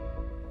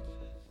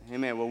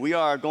Amen. Well, we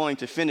are going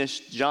to finish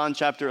John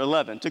chapter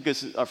 11. It took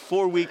us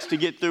 4 weeks to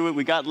get through it.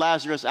 We got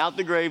Lazarus out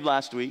the grave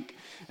last week.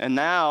 And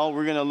now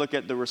we're going to look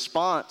at the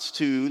response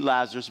to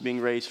Lazarus being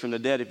raised from the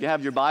dead. If you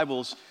have your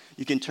Bibles,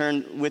 you can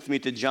turn with me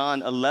to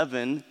John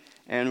 11.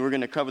 And we're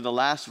going to cover the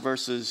last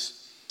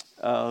verses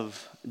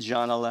of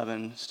John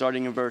 11,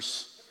 starting in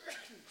verse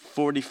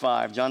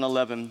 45. John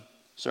 11,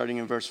 starting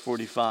in verse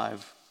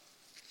 45.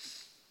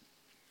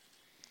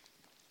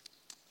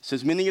 It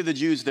says, "Many of the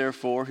Jews,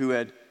 therefore, who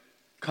had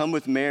come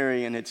with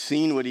Mary and had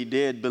seen what he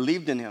did,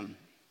 believed in him.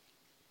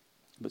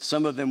 But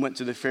some of them went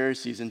to the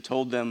Pharisees and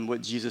told them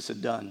what Jesus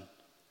had done.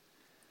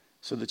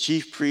 So the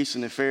chief priests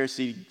and the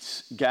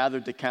Pharisees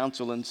gathered the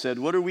council and said,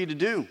 'What are we to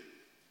do?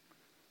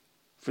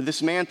 For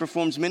this man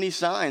performs many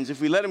signs. If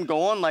we let him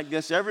go on like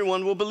this,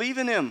 everyone will believe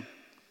in him.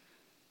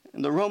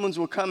 And the Romans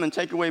will come and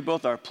take away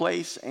both our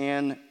place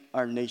and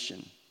our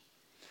nation.'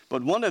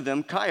 But one of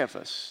them,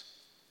 Caiaphas,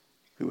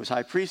 who was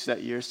high priest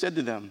that year, said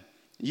to them,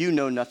 'You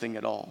know nothing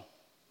at all.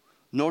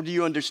 Nor do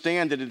you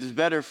understand that it is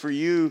better for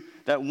you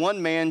that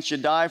one man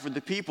should die for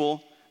the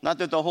people, not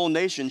that the whole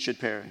nation should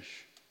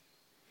perish.'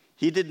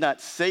 He did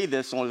not say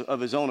this of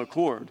his own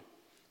accord,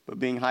 but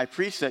being high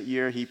priest that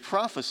year, he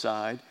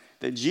prophesied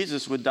that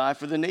Jesus would die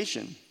for the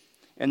nation,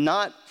 and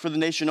not for the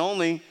nation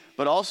only,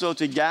 but also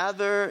to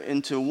gather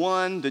into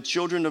one the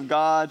children of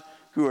God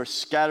who are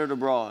scattered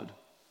abroad,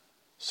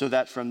 so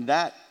that from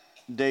that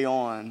day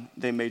on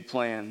they made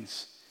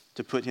plans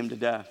to put him to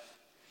death.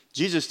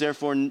 Jesus,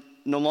 therefore,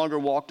 no longer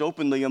walked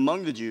openly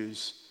among the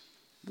Jews,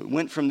 but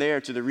went from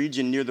there to the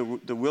region near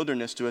the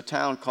wilderness to a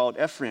town called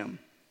Ephraim,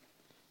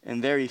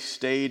 and there he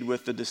stayed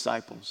with the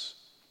disciples.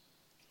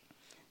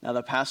 Now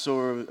the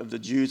Passover of the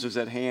Jews was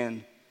at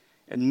hand,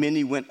 and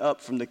many went up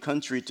from the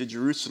country to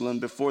Jerusalem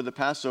before the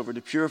Passover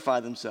to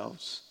purify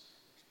themselves.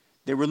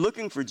 They were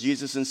looking for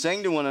Jesus and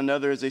saying to one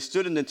another as they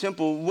stood in the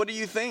temple, 'What do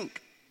you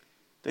think?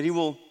 That he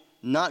will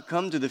not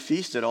come to the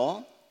feast at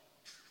all?'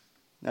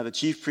 Now the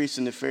chief priests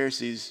and the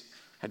Pharisees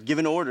had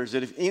given orders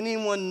that if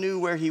anyone knew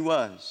where he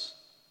was,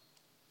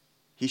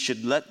 he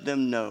should let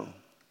them know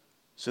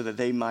so that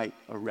they might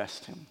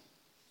arrest him."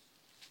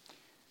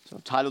 So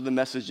I've titled the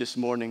message this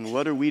morning,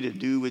 "What are we to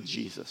do with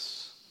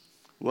Jesus?"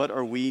 What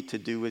are we to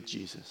do with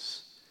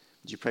Jesus?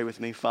 Would you pray with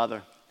me?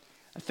 Father,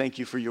 I thank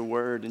you for your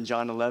word in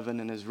John 11.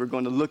 And as we're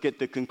going to look at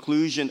the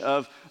conclusion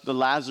of the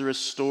Lazarus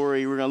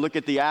story, we're going to look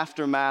at the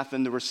aftermath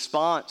and the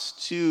response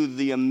to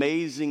the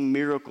amazing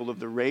miracle of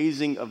the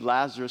raising of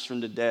Lazarus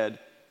from the dead.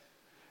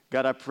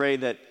 God, I pray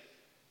that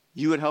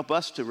you would help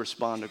us to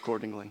respond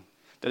accordingly.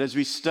 That as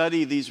we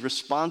study these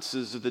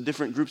responses of the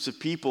different groups of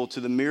people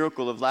to the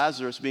miracle of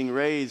Lazarus being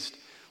raised,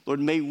 Lord,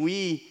 may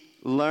we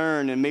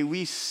learn and may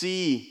we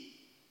see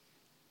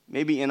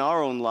maybe in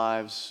our own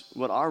lives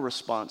what our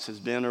response has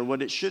been or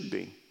what it should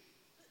be.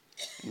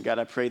 And God,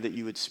 I pray that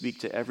you would speak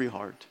to every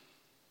heart.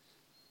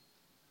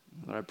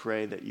 Lord, I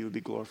pray that you would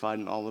be glorified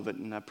in all of it.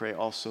 And I pray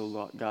also,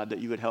 Lord God, that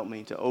you would help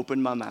me to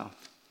open my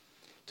mouth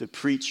to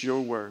preach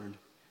your word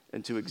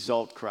and to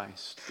exalt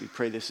Christ. We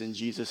pray this in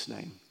Jesus'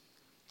 name.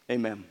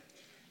 Amen.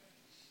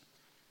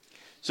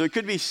 So it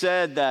could be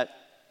said that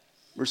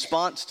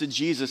response to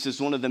Jesus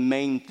is one of the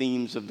main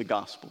themes of the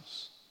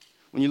Gospels.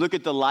 When you look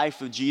at the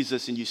life of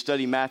Jesus and you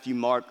study Matthew,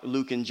 Mark,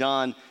 Luke, and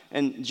John,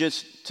 and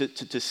just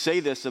to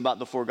say this about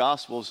the four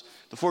Gospels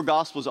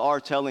are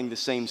telling the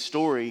same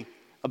story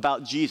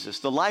about Jesus,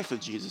 the life of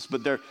Jesus,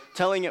 but they're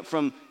telling it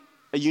from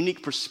a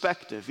unique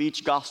perspective.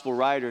 Each Gospel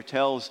writer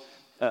tells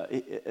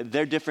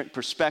their different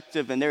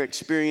perspective and their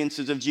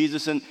experiences of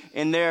Jesus, and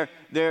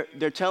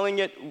they're telling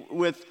it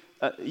with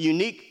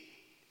unique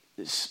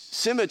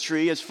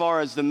symmetry as far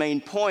as the main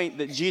point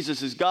that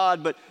Jesus is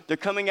God, but they're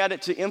coming at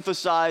it to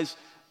emphasize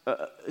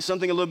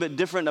something a little bit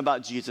different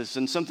about Jesus,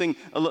 and something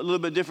a little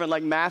bit different,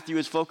 like Matthew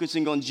is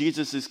focusing on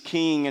Jesus as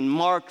king, and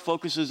Mark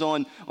focuses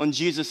on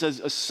Jesus as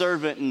a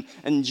servant,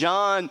 and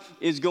John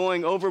is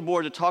going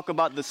overboard to talk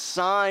about the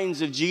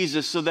signs of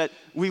Jesus so that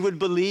we would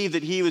believe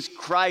that he was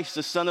Christ,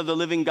 the Son of the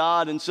living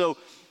God. And so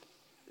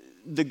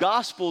the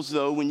Gospels,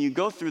 though, when you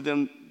go through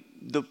them,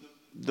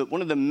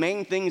 one of the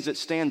main things that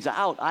stands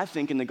out, I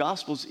think, in the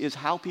Gospels is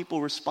how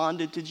people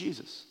responded to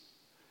Jesus.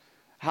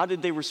 How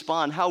did they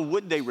respond? How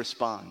would they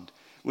respond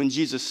when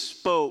Jesus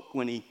spoke,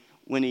 when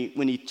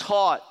he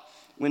taught,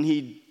 when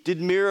he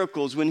did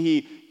miracles, when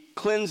he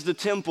cleansed the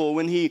temple,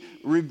 when he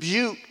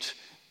rebuked,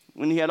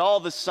 when he had all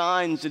the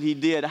signs that he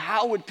did?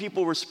 How would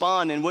people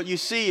respond? And what you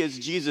see is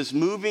Jesus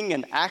moving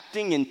and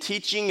acting and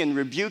teaching and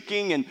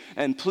rebuking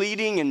and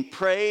pleading and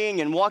praying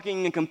and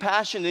walking in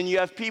compassion. Then you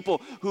have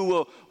people who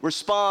will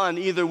respond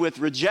either with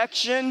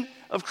rejection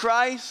of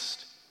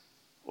Christ,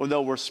 or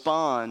they'll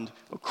respond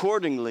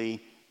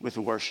accordingly with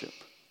worship.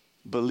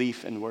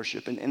 Belief and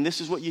worship. And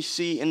this is what you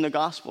see in the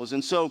Gospels.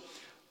 And so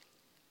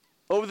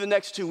over the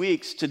next 2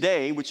 weeks,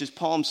 today, which is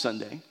Palm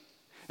Sunday,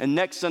 and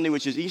next Sunday,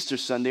 which is Easter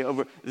Sunday,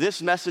 over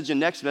this message and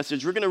next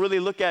message, we're going to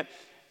really look at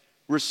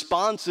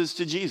responses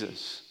to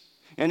Jesus.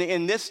 And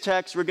in this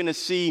text, we're going to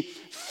see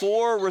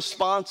 4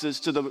 responses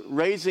to the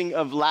raising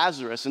of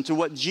Lazarus and to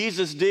what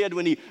Jesus did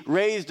when he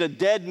raised a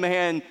dead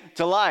man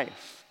to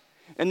life.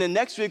 And then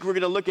next week, we're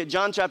going to look at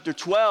John chapter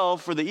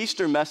 12 for the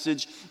Easter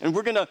message. And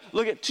we're going to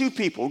look at two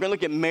people. We're going to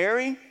look at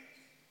Mary,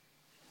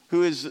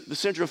 who is the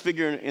central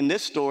figure in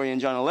this story in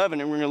John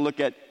 11. And we're going to look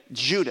at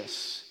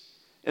Judas.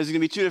 There's going to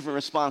be two different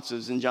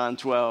responses in John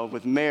 12,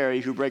 with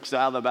Mary, who breaks the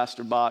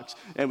alabaster box,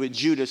 and with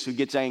Judas, who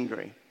gets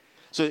angry.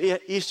 So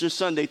Easter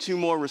Sunday, two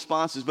more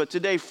responses, but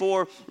today,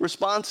 four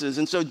responses.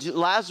 And so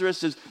Lazarus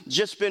has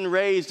just been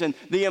raised, and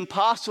the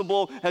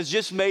impossible has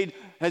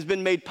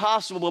been made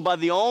possible by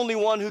the only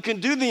one who can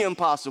do the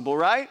impossible,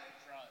 right?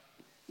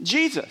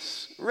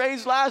 Jesus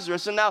raised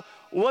Lazarus. And now,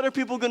 what are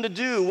people going to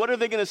do? What are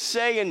they going to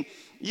say? And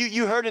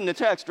you heard in the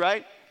text,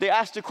 right? They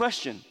asked a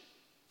question.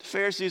 The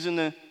Pharisees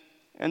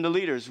and the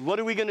leaders, what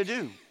are we going to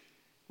do?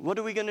 What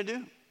are we going to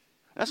do?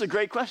 That's a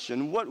great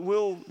question. What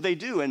will they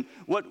do? And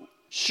what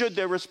should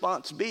their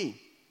response be?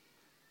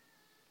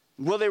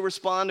 Will they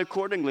respond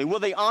accordingly? Will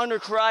they honor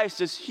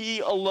Christ as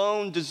he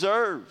alone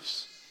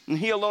deserves and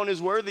he alone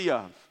is worthy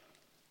of?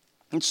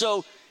 And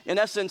so, in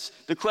essence,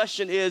 the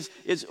question is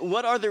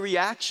what are the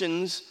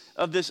reactions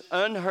of this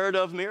unheard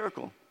of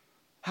miracle?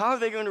 How are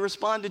they going to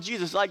respond to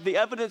Jesus? Like, the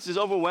evidence is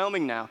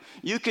overwhelming now.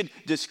 You could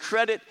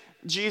discredit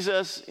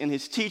Jesus and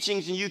his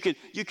teachings, and you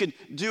could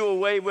do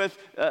away with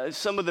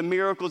some of the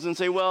miracles and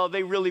say, well,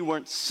 they really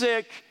weren't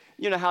sick.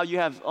 You know how you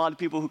have a lot of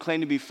people who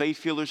claim to be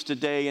faith healers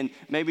today, and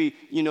maybe,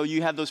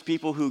 you have those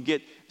people who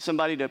get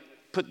somebody to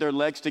put their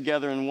legs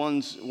together, and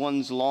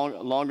one's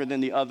longer than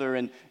the other,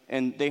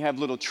 and they have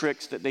little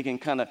tricks that they can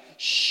kind of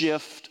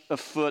shift a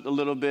foot a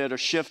little bit, or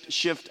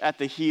shift at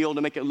the heel to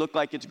make it look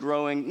like it's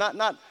growing.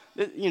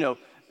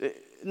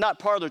 Not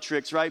parlor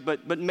tricks, right?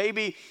 But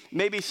maybe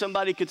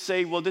somebody could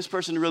say, well, this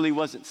person really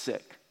wasn't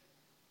sick.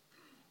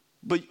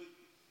 But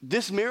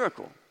this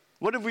miracle,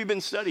 what have we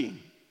been studying?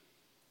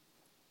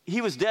 He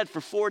was dead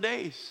for 4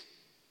 days.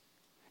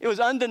 It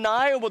was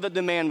undeniable that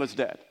the man was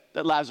dead,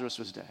 that Lazarus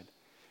was dead.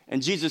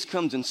 And Jesus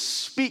comes and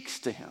speaks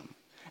to him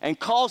and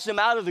calls him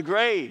out of the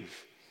grave,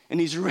 and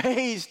he's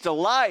raised to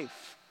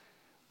life.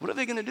 What are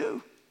they going to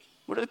do?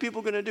 What are the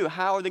people going to do?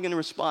 How are they going to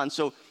respond?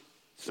 So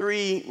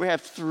we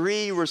have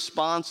three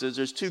responses.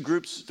 There's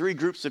three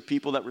groups of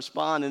people that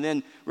respond, and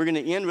then we're going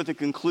to end with a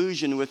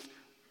conclusion with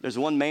there's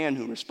one man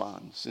who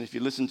responds. And if you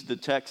listen to the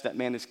text, that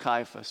man is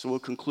Caiaphas. So we'll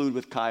conclude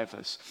with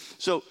Caiaphas.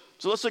 So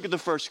let's look at the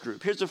first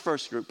group. Here's the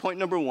first group. Point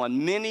number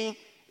one, many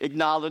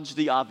acknowledge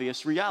the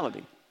obvious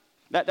reality.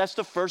 That's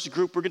the first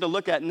group we're going to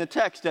look at in the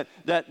text,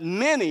 that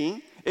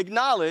many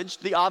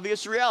acknowledged the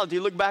obvious reality.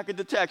 Look back at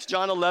the text,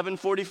 John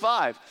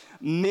 11:45.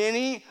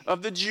 Many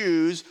of the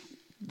Jews,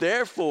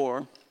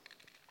 therefore,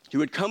 who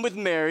had come with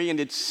Mary and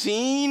had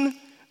seen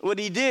what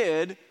he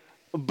did,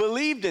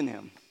 believed in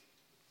him.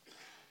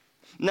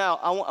 Now,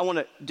 I want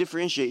to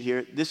differentiate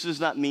here. This does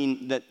not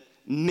mean that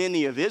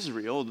many of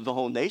Israel, the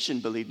whole nation,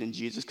 believed in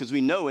Jesus, because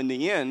we know in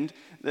the end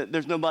that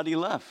there's nobody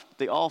left.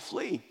 They all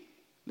flee.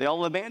 They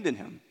all abandon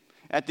him.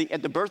 At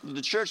the birth of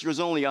the church, there was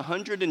only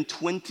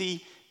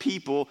 120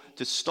 people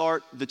to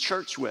start the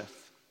church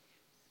with.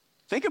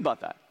 Think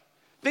about that.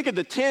 Think of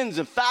the tens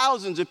of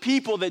thousands of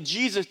people that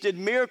Jesus did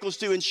miracles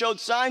to and showed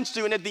signs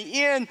to, and at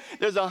the end,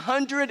 there's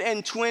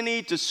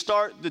 120 to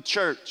start the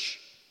church,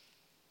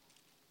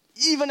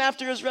 even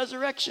after his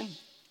resurrection.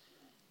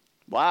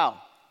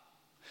 Wow.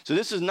 So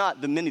this is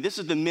not the many, this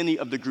is the many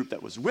of the group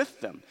that was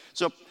with them.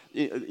 So,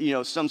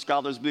 some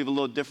scholars believe a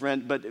little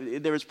different, but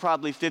there was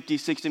probably 50,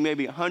 60,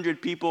 maybe 100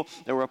 people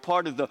that were a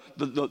part of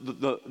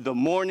the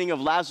mourning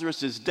of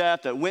Lazarus'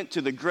 death, that went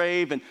to the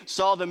grave and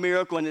saw the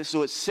miracle. And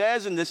so it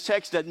says in this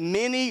text that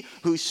many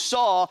who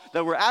saw,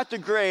 that were at the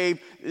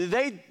grave,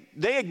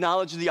 they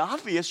acknowledged the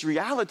obvious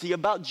reality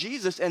about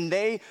Jesus, and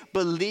they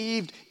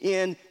believed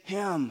in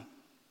him.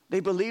 They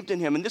believed in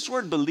him. And this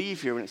word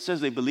believe here, when it says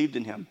they believed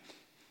in him,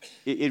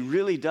 it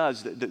really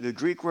does. The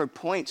Greek word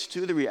points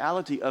to the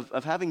reality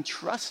of having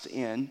trust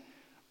in,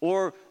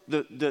 or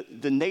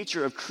the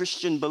nature of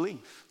Christian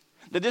belief.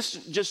 That this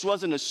just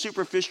wasn't a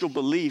superficial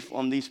belief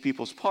on these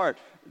people's part.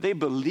 They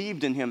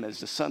believed in him as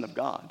the Son of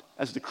God,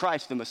 as the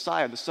Christ, the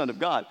Messiah, the Son of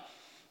God.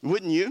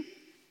 Wouldn't you?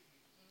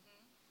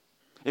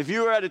 Mm-hmm. If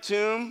you were at a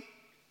tomb,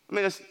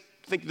 let's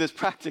think of this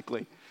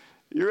practically.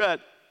 You're at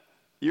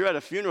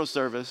a funeral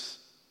service,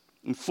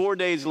 and 4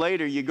 days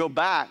later you go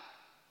back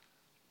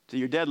to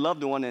your dead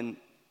loved one, and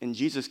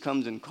Jesus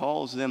comes and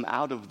calls them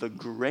out of the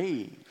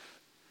grave.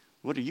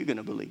 What are you going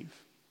to believe?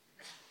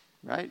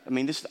 Right?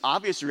 This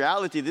obvious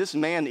reality, this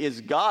man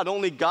is God.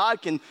 Only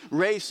God can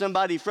raise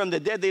somebody from the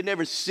dead. They'd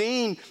never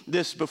seen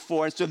this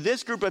before. And so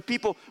this group of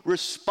people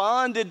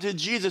responded to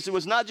Jesus. It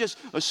was not just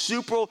a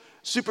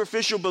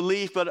superficial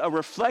belief, but a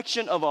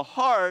reflection of a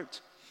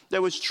heart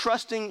that was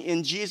trusting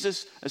in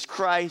Jesus as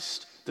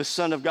Christ, the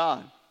Son of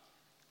God.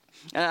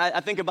 And I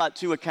think about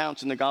two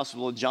accounts in the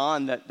Gospel of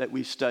John that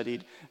we've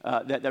studied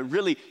that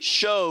really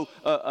show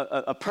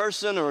a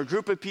person or a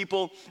group of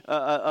people,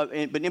 but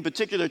in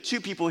particular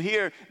two people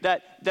here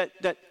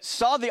that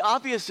saw the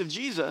obvious of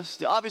Jesus,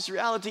 the obvious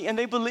reality, and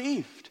they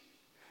believed.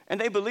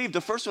 And they believed.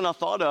 The first one I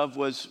thought of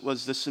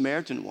was the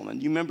Samaritan woman.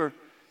 You remember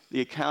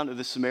the account of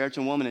the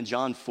Samaritan woman in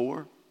John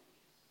 4?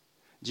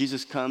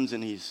 Jesus comes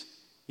and he's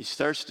He's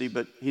thirsty,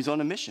 but he's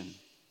on a mission.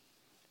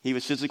 He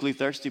was physically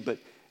thirsty, but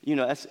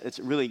that's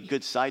a really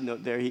good side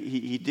note there.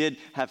 He did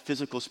have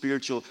physical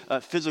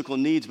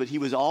needs, but he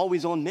was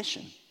always on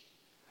mission.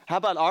 How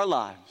about our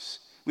lives?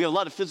 We have a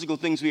lot of physical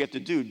things we have to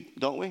do,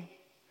 don't we?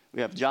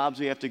 We have jobs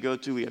we have to go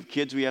to. We have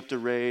kids we have to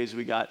raise.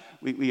 We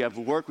have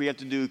work we have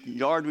to do,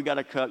 yard we got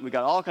to cut. We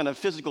got all kind of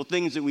physical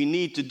things that we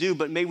need to do.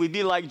 But may we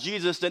be like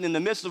Jesus, that in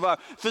the midst of our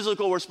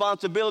physical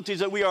responsibilities,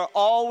 that we are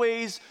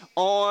always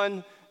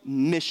on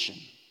mission.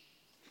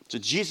 So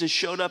Jesus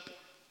showed up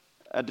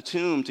at the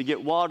tomb to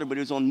get water, but he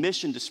was on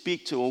mission to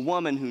speak to a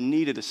woman who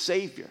needed a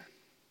Savior.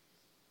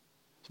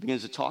 He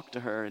begins to talk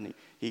to her, and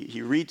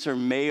he reads her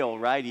mail,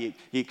 right? He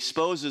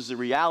exposes the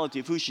reality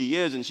of who she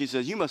is, and she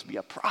says, "You must be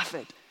a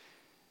prophet."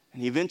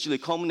 And he eventually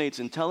culminates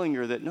in telling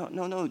her that,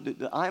 no,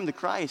 I'm the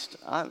Christ.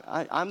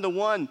 I'm the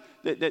one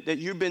that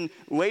you've been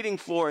waiting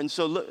for. And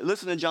so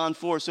listen to John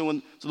 4.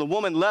 So the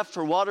woman left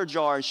her water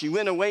jar. She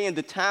went away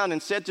into town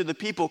and said to the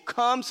people,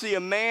 "Come see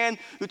a man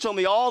who told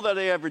me all that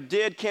I ever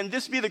did. Can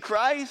this be the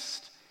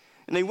Christ?"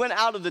 And they went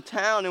out of the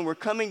town and were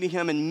coming to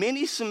him. And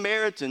many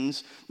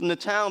Samaritans from the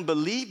town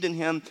believed in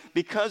him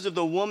because of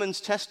the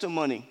woman's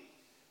testimony.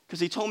 Because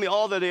he told me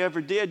all that I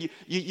ever did.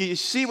 You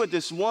see what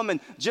this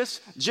woman,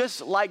 just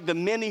like the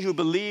many who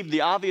believed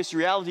the obvious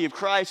reality of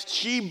Christ,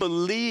 she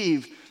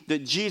believed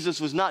that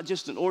Jesus was not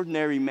just an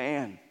ordinary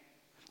man.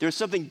 There was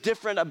something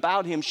different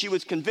about him. She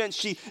was convinced.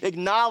 She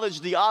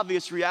acknowledged the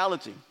obvious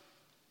reality.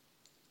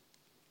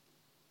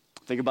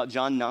 Think about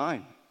John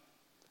 9.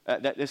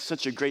 That is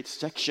such a great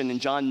section in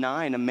John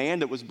 9. A man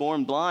that was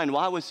born blind.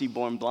 Why was he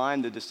born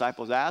blind? The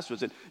disciples asked,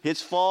 was it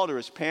his fault or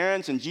his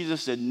parents? And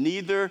Jesus said,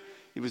 neither.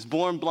 He was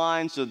born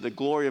blind so that the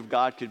glory of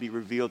God could be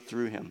revealed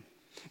through him.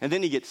 And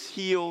then he gets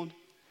healed.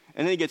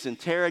 And then he gets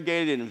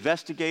interrogated and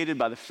investigated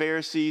by the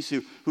Pharisees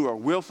who are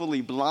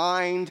willfully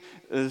blind.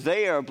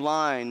 They are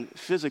blind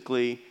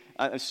spiritually.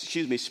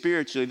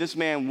 This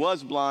man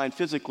was blind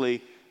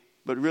physically,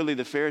 but really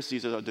the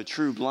Pharisees are the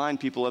true blind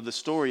people of the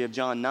story of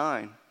John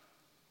 9.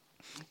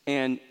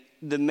 And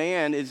the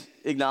man is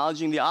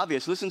acknowledging the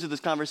obvious. Listen to this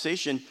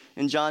conversation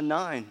in John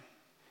 9.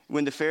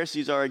 When the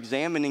Pharisees are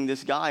examining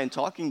this guy and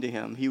talking to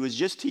him, he was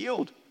just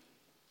healed.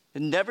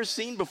 Had never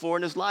seen before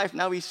in his life.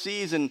 Now he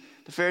sees, and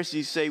the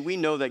Pharisees say, "We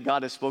know that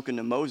God has spoken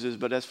to Moses,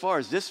 but as far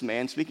as this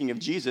man," speaking of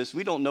Jesus,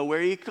 "we don't know where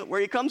he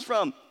comes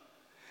from."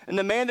 And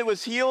the man that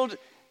was healed,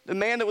 the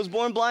man that was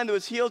born blind that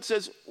was healed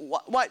says,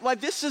 why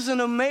this is an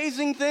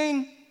amazing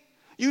thing.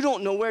 You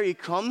don't know where he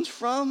comes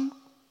from?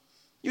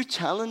 You're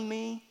telling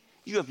me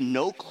you have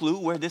no clue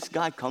where this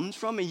guy comes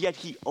from, and yet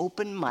he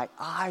opened my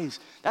eyes.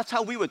 That's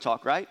how we would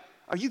talk, right?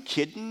 Are you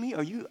kidding me?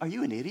 Are you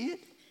an idiot?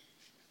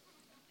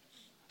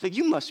 It's like,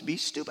 you must be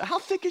stupid. How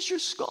thick is your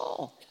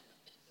skull?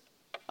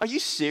 Are you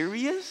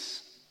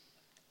serious?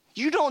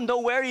 You don't know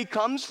where he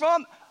comes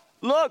from?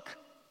 Look,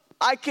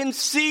 I can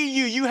see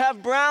you. You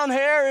have brown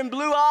hair and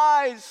blue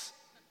eyes.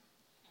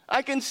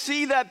 I can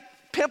see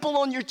that pimple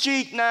on your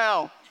cheek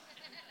now.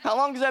 How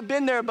long has that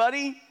been there,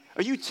 buddy?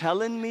 Are you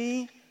telling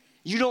me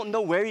you don't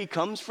know where he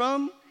comes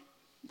from?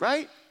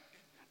 Right?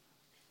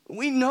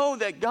 We know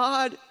that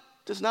God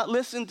does not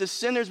listen to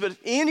sinners, but if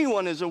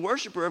anyone is a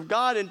worshiper of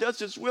God and does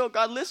his will,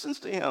 God listens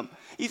to him.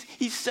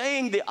 He's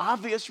saying the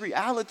obvious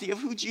reality of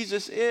who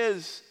Jesus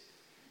is.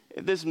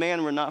 If this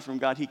man were not from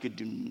God, he could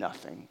do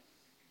nothing.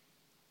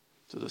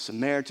 So the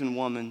Samaritan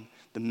woman,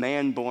 the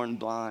man born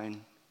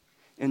blind,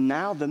 and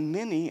now the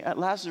many at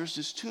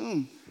Lazarus'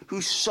 tomb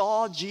who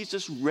saw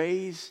Jesus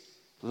raise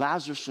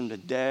Lazarus from the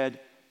dead,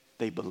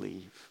 they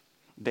believe.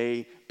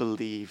 They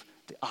believe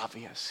the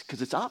obvious,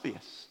 because it's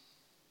obvious.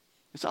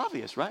 It's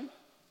obvious, right?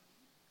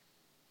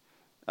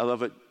 I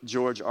love what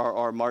George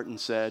R.R. Martin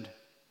said.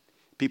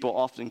 People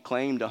often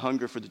claim to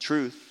hunger for the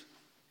truth,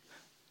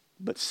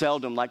 but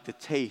seldom like the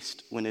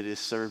taste when it is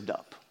served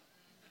up.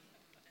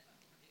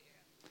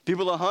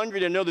 People are hungry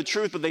to know the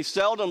truth, but they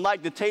seldom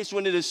like the taste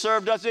when it is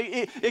served up.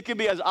 It can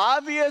be as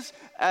obvious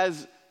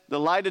as the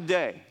light of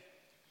day.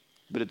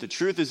 But if the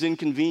truth is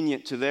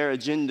inconvenient to their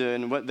agenda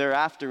and what they're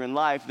after in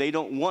life, they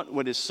don't want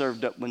what is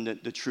served up when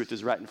the truth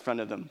is right in front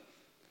of them.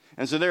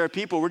 And so there are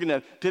people we're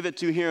going to pivot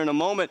to here in a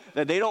moment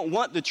that they don't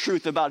want the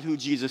truth about who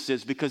Jesus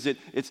is because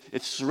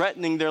it's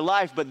threatening their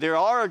life. But there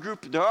are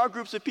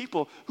groups of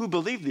people who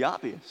believe the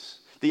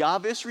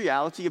obvious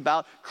reality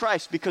about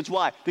Christ. Because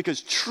why?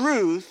 Because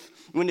truth,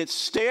 when it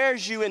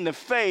stares you in the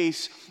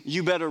face,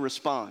 you better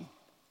respond.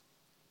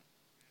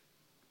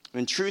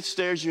 When truth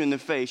stares you in the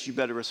face, you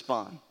better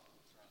respond.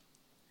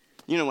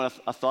 You know, when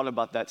I thought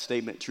about that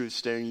statement, truth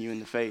staring you in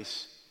the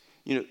face,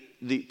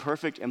 the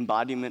perfect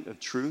embodiment of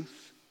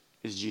truth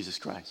is Jesus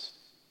Christ.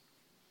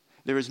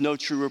 There is no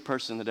truer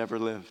person that ever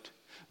lived.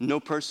 No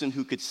person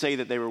who could say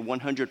that they were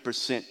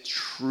 100%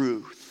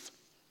 truth.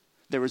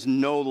 There was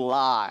no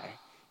lie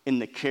in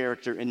the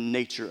character and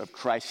nature of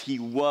Christ. He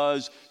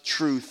was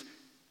truth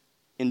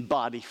in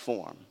body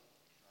form.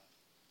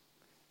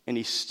 And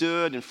he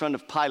stood in front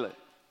of Pilate.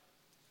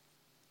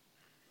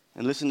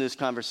 And listen to this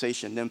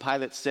conversation. Then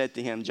Pilate said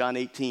to him, John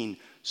 18,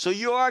 "So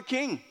you are our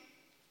king."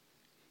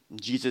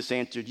 Jesus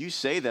answered, "You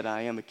say that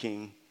I am a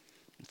king.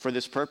 For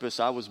this purpose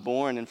I was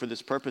born, and for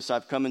this purpose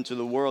I've come into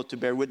the world to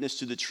bear witness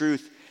to the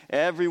truth.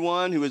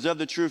 Everyone who is of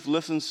the truth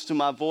listens to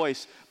my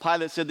voice."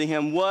 Pilate said to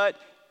him, "What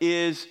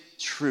is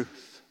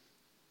truth?"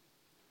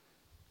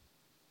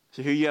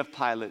 So here you have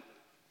Pilate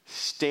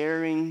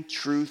staring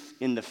truth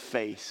in the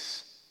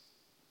face,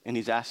 and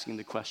he's asking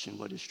the question,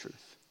 what is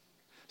truth?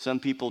 Some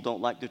people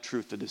don't like the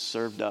truth that is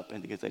served up,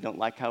 and because they don't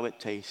like how it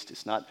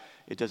tastes,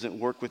 it doesn't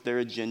work with their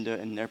agenda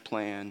and their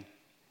plan,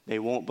 they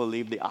won't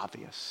believe the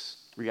obvious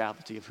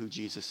reality of who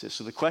Jesus is.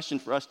 So the question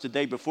for us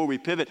today before we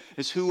pivot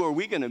is, who are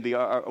we going to be?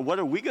 What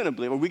are we going to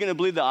believe? Are we going to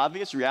believe the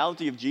obvious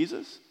reality of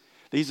Jesus?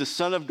 That he's the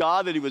Son of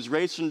God, that he was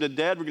raised from the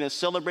dead. We're going to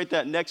celebrate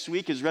that next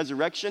week, his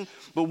resurrection.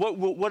 But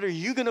what are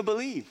you going to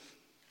believe?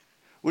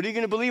 What are you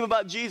going to believe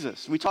about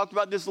Jesus? We talked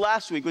about this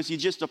last week. Was he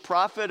just a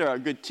prophet or a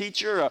good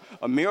teacher or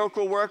a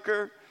miracle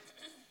worker?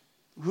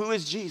 Who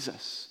is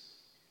Jesus?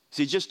 Is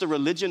he just a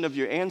religion of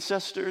your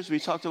ancestors? We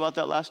talked about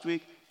that last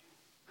week.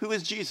 Who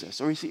is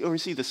Jesus? Or is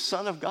he the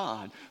Son of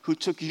God who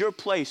took your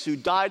place, who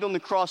died on the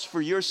cross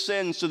for your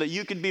sins so that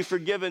you could be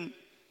forgiven?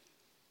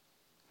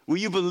 Will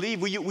you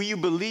believe? Will you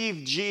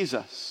believe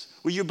Jesus?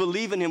 Will you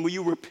believe in him? Will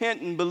you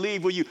repent and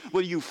believe?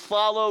 Will you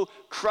follow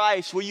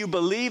Christ? Will you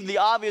believe the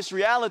obvious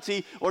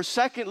reality? Or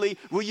secondly,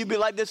 will you be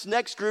like this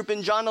next group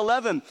in John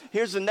 11?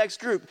 Here's the next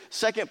group.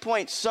 Second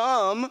point,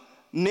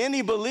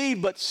 many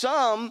believed, but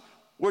some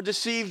were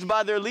deceived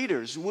by their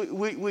leaders.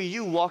 Will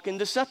you walk in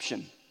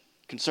deception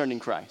concerning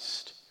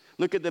Christ?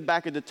 Look at the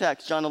back of the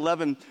text, John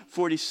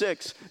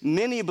 11:46.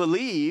 Many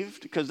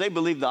believed because they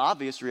believed the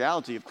obvious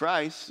reality of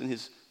Christ and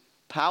his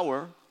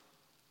power.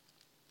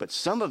 But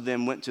some of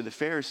them went to the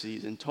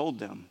Pharisees and told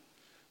them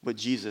what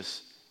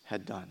Jesus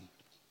had done.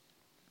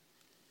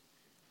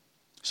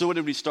 So what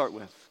did we start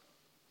with?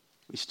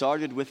 We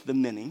started with the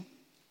many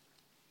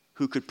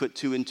who could put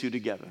two and two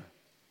together.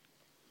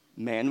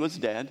 Man was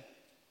dead.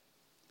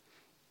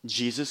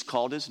 Jesus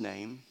called his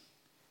name.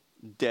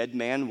 Dead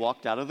man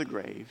walked out of the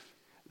grave.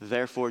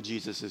 Therefore,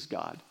 Jesus is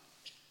God.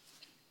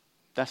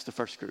 That's the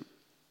first group,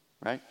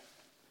 right?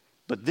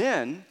 But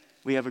then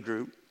we have a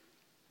group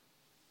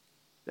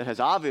that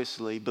has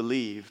obviously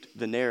believed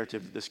the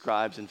narrative that the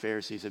scribes and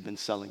Pharisees have been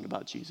selling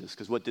about Jesus.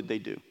 Because what did they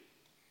do?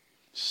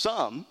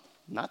 Some,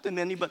 not the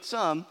many, but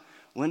some,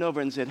 went over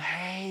and said,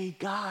 "Hey,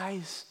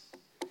 guys,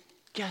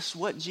 guess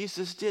what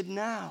Jesus did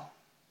now?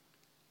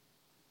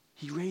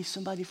 He raised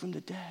somebody from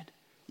the dead.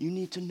 You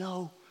need to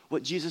know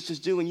what Jesus is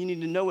doing. You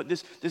need to know what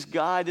this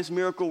guy, this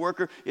miracle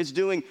worker is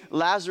doing.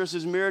 Lazarus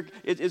is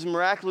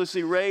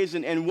miraculously raised,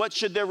 and what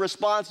should their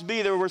response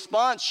be? Their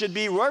response should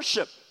be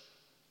worship.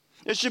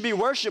 It should be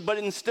worship, but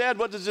instead,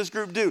 what does this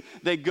group do?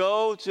 They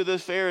go to the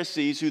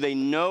Pharisees, who they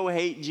know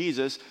hate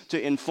Jesus, to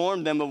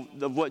inform them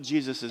of what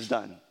Jesus has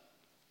done.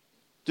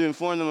 To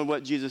inform them of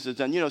what Jesus has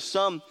done. You know,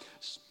 some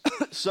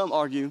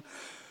argue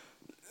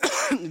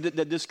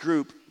that this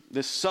group,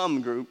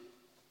 some group,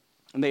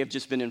 may have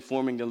just been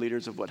informing the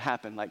leaders of what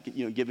happened, like,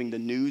 giving the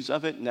news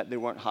of it and that they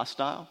weren't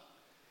hostile.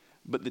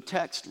 But the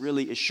text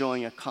really is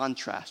showing a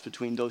contrast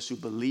between those who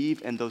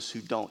believe and those who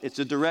don't. It's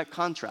a direct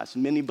contrast.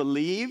 Many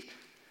believed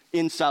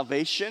in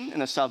salvation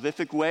in a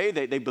salvific way.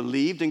 They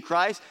believed in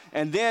Christ.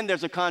 And then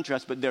there's a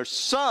contrast. But there's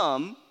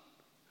some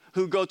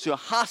who go to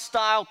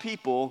hostile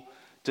people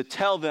to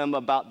tell them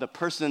about the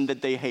person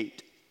that they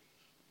hate.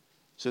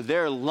 So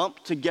they're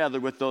lumped together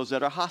with those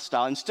that are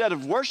hostile. Instead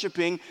of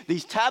worshiping,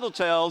 these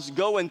tattletales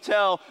go and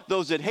tell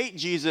those that hate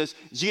Jesus,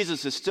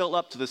 Jesus is still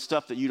up to the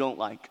stuff that you don't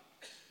like.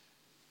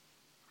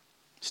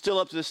 Still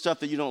up to the stuff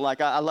that you don't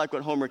like. I like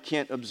what Homer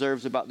Kent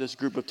observes about this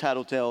group of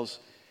tattletales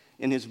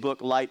in his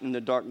book, Light in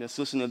the Darkness.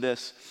 Listen to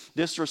this.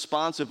 This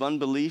response of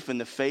unbelief in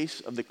the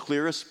face of the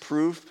clearest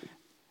proof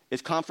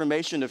is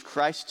confirmation of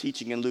Christ's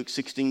teaching in Luke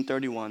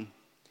 16:31.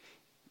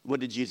 What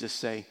did Jesus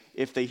say?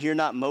 If they hear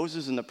not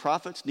Moses and the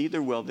prophets,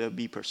 neither will they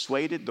be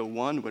persuaded, though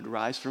one would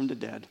rise from the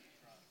dead.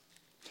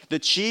 The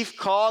chief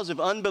cause of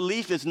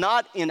unbelief is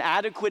not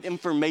inadequate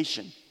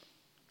information,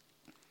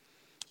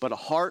 but a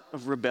heart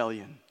of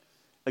rebellion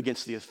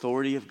against the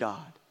authority of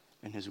God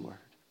and his word.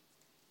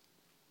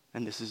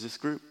 And this is this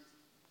group.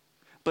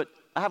 But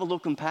I have a little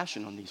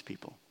compassion on these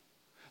people.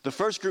 The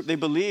first group, they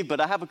believe,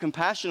 but I have a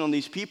compassion on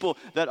these people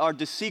that are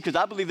deceived,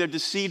 because I believe they're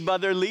deceived by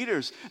their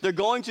leaders. They're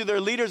going to their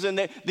leaders,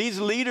 and these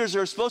leaders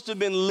are supposed to have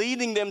been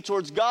leading them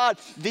towards God.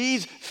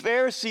 These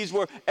Pharisees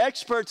were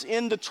experts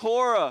in the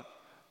Torah,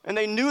 and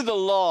they knew the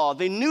law.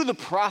 They knew the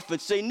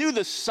prophets. They knew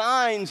the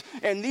signs,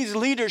 and these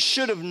leaders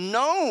should have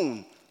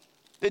known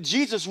that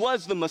Jesus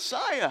was the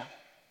Messiah,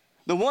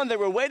 the one they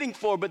were waiting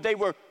for, but they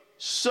were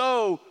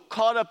so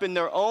caught up in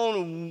their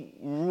own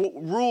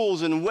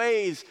rules and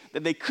ways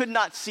that they could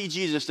not see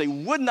Jesus. They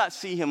would not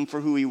see him for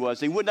who he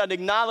was. They would not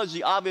acknowledge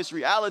the obvious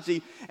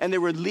reality, and they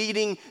were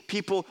leading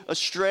people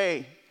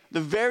astray. The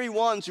very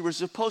ones who were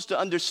supposed to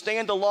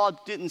understand the law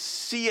didn't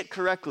see it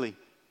correctly.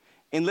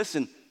 And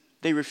listen,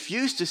 they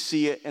refused to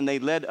see it, and they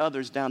led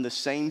others down the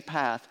same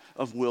path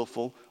of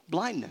willful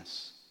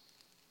blindness.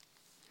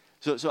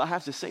 So I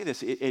have to say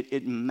this.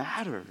 It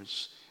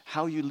matters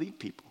how you lead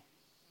people.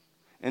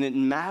 And it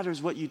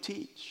matters what you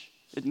teach.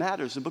 It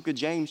matters. The book of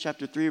James,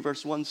 chapter 3,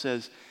 verse 1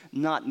 says,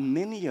 not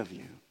many of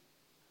you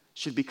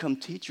should become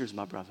teachers,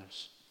 my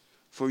brothers,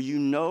 for you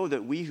know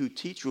that we who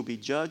teach will be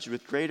judged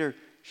with greater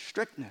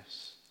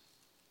strictness.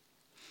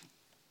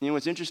 You know,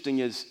 what's interesting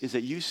is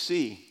that you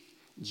see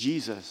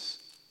Jesus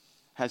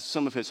has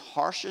some of his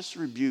harshest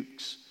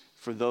rebukes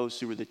for those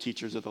who were the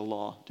teachers of the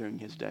law during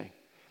his day,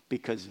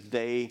 because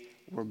they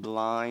were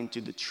blind to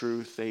the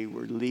truth. They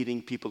were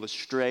leading people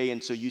astray.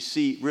 And so you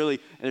see, really,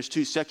 and there's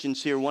two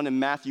sections here, one in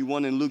Matthew,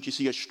 one in Luke. You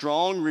see a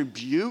strong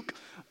rebuke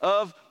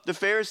of the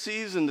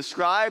Pharisees and the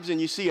scribes, and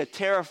you see a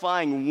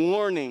terrifying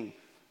warning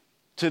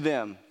to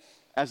them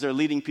as they're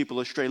leading people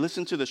astray.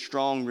 Listen to the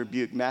strong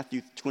rebuke.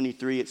 Matthew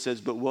 23, it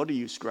says, but woe to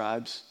you,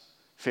 scribes,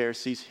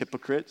 Pharisees,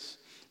 hypocrites,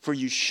 for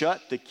you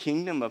shut the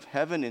kingdom of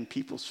heaven in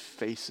people's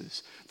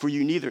faces. For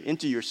you neither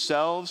enter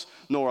yourselves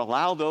nor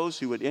allow those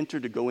who would enter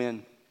to go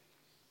in.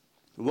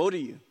 Woe to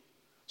you,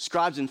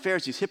 scribes and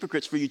Pharisees,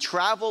 hypocrites, for you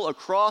travel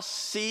across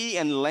sea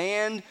and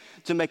land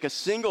to make a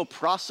single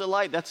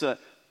proselyte, to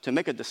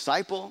make a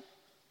disciple.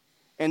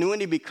 And when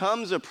he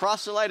becomes a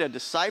proselyte, a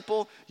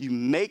disciple, you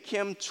make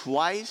him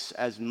twice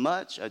as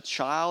much a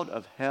child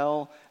of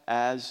hell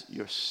as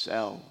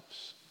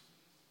yourselves.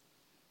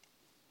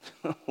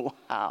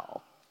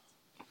 Wow.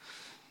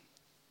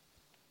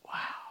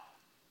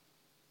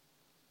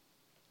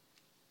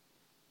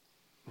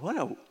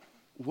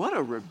 What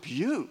a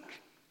rebuke.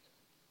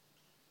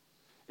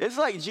 It's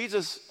like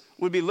Jesus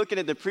would be looking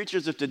at the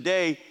preachers of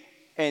today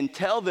and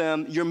tell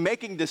them, you're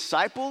making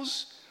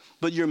disciples,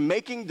 but you're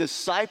making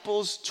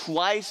disciples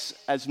twice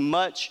as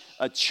much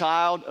a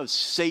child of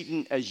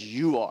Satan as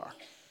you are.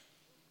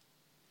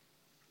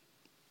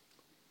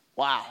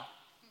 Wow.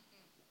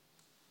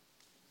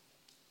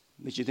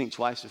 Makes you think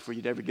twice before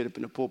you'd ever get up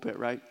in the pulpit,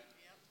 right?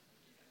 Yep.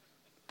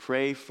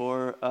 Pray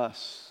for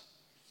us,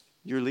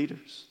 your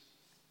leaders,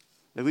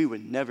 that we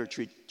would never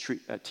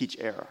teach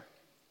error,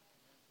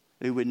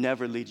 that we would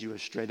never lead you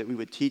astray, that we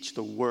would teach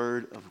the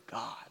word of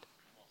God.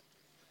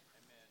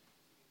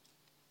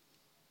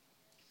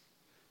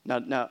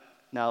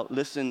 Now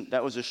listen,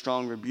 that was a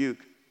strong rebuke.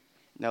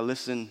 Now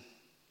listen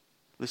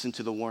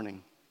to the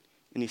warning.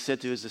 And he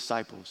said to his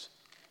disciples,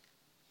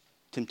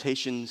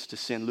 temptations to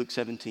sin, Luke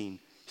 17.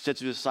 He said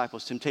to his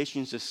disciples,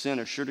 temptations to sin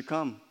are sure to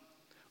come,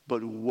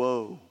 but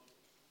woe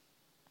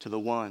to the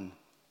one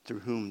through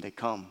whom they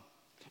come.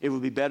 It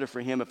would be better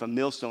for him if a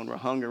millstone were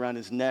hung around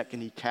his neck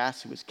and he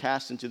was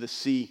cast into the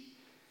sea,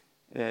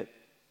 that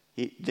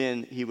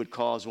then he would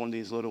cause one of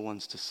these little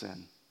ones to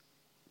sin.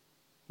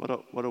 What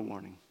a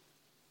warning.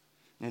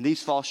 And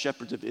these false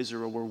shepherds of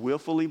Israel were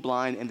willfully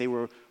blind, and they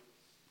were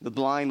the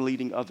blind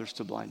leading others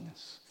to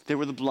blindness. They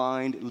were the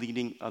blind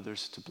leading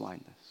others to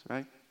blindness,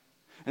 right?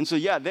 And so,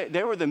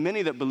 there were the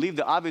many that believed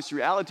the obvious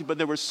reality, but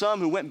there were some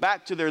who went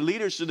back to their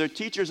leaders, to their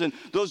teachers, and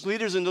those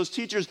leaders and those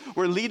teachers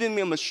were leading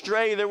them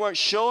astray. They weren't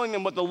showing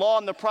them what the law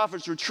and the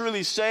prophets were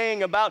truly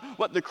saying about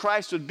what the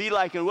Christ would be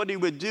like and what he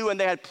would do, and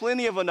they had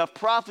plenty of enough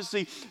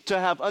prophecy to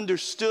have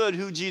understood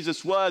who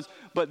Jesus was.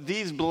 But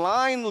these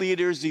blind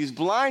leaders, these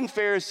blind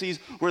Pharisees,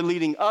 were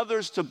leading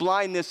others to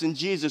blindness, and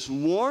Jesus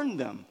warned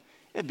them,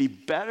 it'd be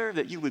better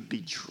that you would be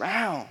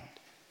drowned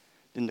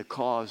than to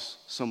cause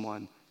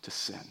someone to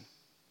sin.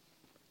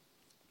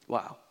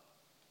 Wow.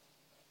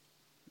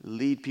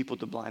 Lead people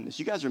to blindness.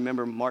 You guys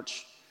remember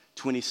March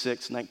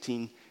 26,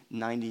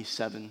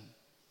 1997?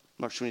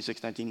 March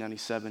 26,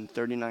 1997,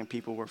 39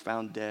 people were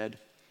found dead,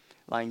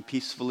 lying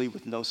peacefully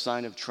with no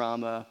sign of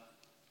trauma,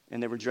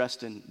 and they were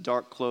dressed in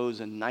dark clothes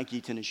and Nike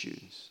tennis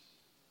shoes.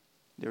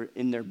 They were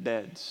in their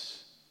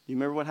beds. You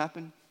remember what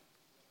happened?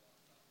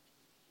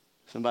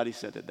 Somebody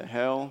said that the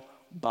Hell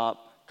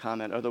Bop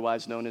Comet,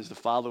 otherwise known as the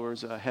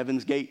followers of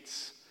Heaven's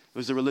Gates, it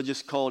was a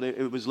religious cult.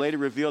 It was later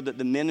revealed that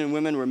the men and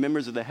women were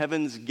members of the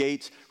Heaven's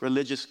Gates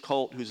religious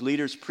cult whose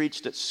leaders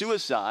preached that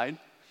suicide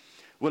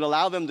would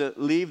allow them to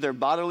leave their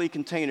bodily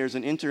containers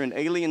and enter an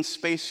alien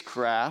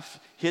spacecraft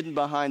hidden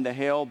behind the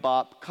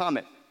Hale-Bopp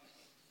comet.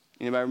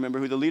 Anybody remember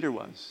who the leader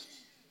was?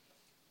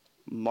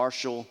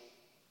 Marshall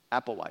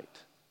Applewhite.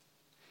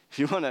 If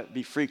you want to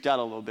be freaked out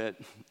a little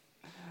bit,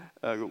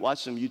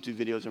 watch some YouTube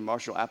videos of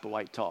Marshall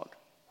Applewhite talk.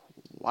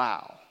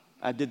 Wow.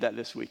 I did that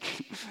this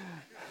week.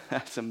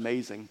 That's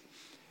amazing.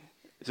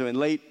 So in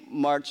late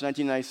March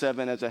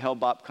 1997, as a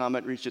Hale-Bopp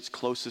comet reached its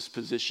closest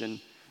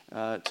position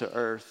to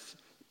Earth,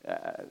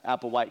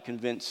 Applewhite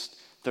convinced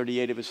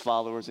 38 of his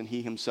followers and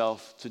he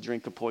himself to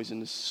drink a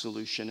poisonous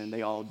solution, and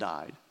they all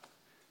died,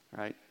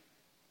 right?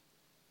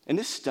 And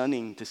it's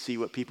stunning to see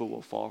what people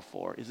will fall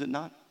for, is it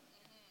not?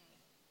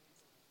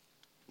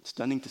 It's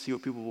stunning to see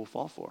what people will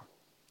fall for.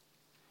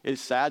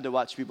 It's sad to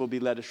watch people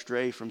be led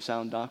astray from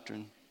sound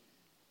doctrine,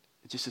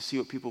 just to see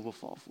what people will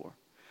fall for.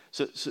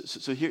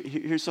 So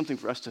here's something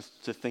for us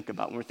to think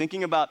about. When we're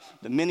thinking about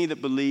the many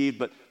that believe,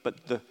 but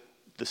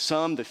the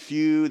some, the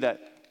few that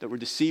were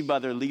deceived by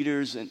their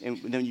leaders,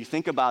 and then you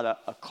think about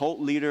a cult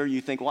leader,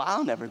 you think, well,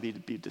 I'll never be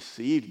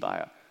deceived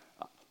by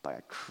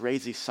a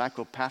crazy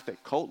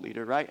psychopathic cult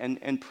leader, right?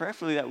 And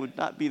prayerfully that would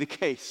not be the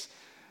case,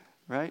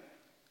 right?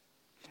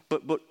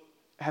 But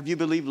Have you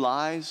believed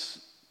lies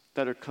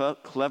that are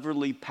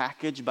cleverly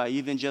packaged by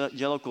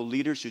evangelical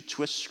leaders who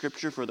twist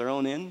Scripture for their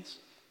own ends?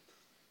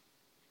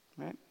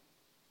 Right?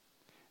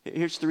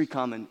 Here's 3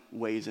 common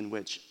ways in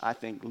which I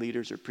think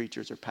leaders or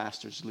preachers or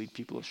pastors lead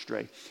people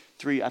astray.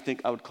 3, I think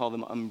I would call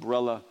them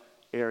umbrella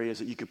areas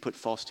that you could put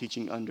false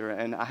teaching under.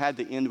 And I had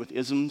to end with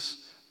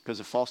isms because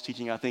of false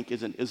teaching, I think,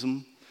 is an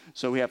ism.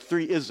 So we have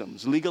 3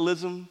 isms: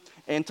 legalism,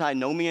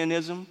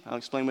 antinomianism. I'll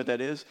explain what that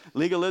is.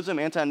 Legalism,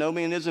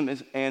 antinomianism,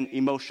 and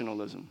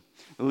emotionalism.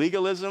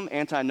 Legalism,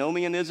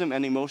 antinomianism,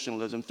 and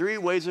emotionalism. 3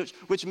 ways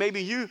which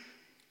maybe you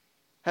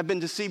have been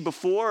deceived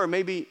before, or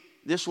maybe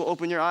this will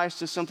open your eyes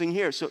to something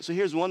here. So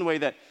here's one way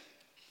that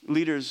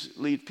leaders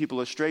lead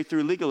people astray: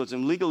 through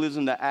legalism.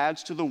 Legalism that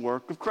adds to the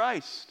work of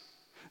Christ.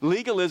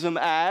 Legalism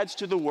adds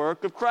to the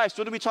work of Christ.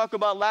 What did we talk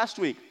about last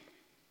week?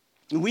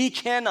 We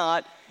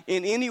cannot,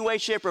 in any way,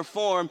 shape, or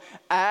form,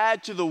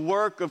 add to the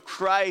work of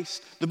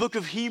Christ. The book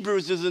of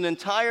Hebrews is an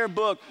entire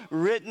book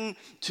written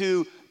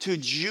to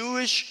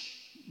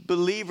Jewish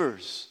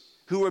believers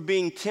who were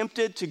being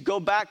tempted to go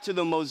back to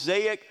the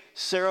Mosaic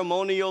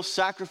ceremonial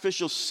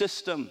sacrificial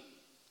system.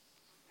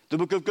 The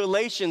book of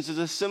Galatians is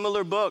a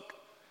similar book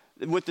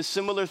with a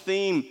similar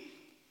theme.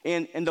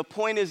 And the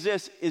point is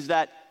this, is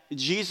that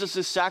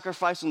Jesus'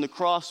 sacrifice on the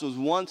cross was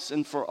once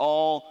and for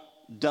all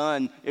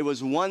done. It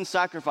was one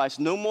sacrifice.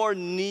 No more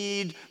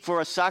need for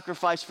a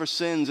sacrifice for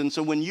sins. And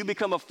so when you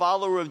become a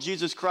follower of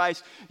Jesus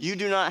Christ, you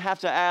do not have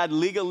to add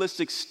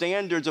legalistic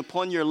standards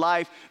upon your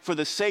life for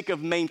the sake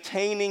of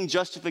maintaining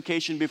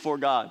justification before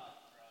God.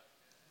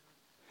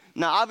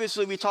 Now,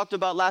 obviously, we talked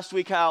about last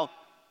week how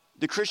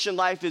the Christian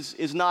life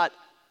is not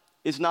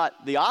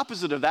the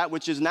opposite of that,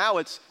 which is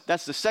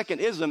that's the second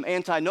ism,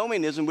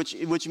 antinomianism,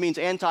 which means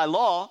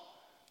anti-law.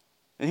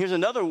 And here's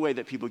another way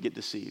that people get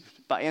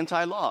deceived: by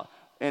anti-law.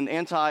 And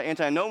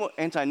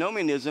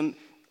antinomianism,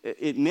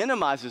 it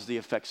minimizes the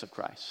effects of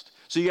Christ.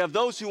 So you have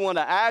those who want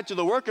to add to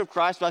the work of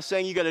Christ by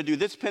saying you got to do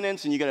this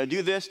penance and you got to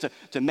do this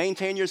to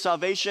maintain your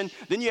salvation.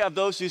 Then you have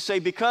those who say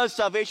because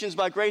salvation is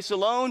by grace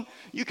alone,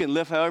 you can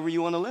live however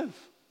you want to live.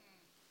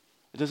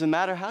 It doesn't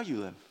matter how you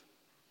live.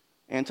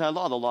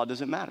 Anti-law, the law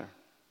doesn't matter.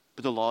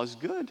 But the law is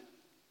good.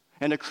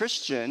 And a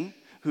Christian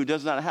who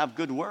does not have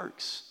good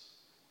works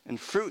and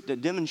fruit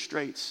that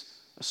demonstrates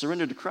a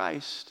surrender to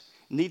Christ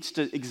needs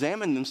to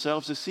examine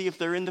themselves to see if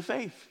they're in the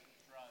faith.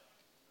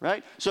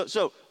 Right?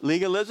 So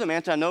legalism,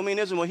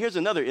 antinomianism. Well, here's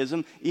another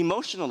ism: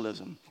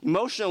 emotionalism.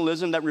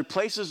 Emotionalism that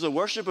replaces the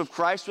worship of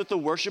Christ with the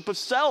worship of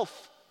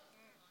self.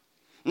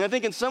 And I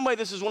think in some way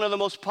this is one of the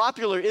most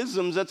popular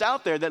isms that's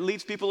out there that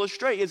leads people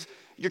astray. Is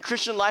your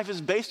Christian life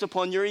is based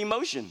upon your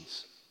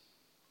emotions.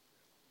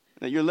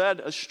 That you're led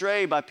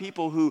astray by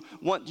people who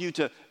want you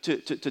to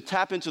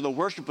tap into the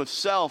worship of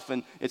self,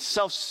 and it's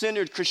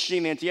self-centered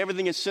Christianity.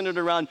 Everything is centered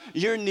around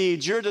your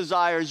needs, your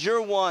desires,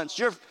 your wants,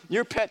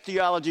 your pet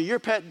theology, your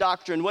pet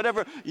doctrine,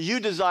 whatever you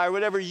desire,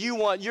 whatever you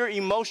want, your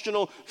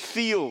emotional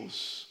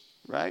feels,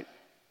 right?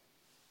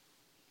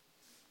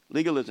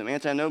 Legalism,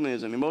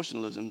 antinomianism,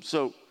 emotionalism.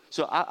 So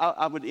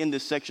I would end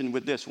this section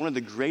with this. One of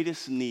the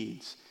greatest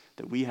needs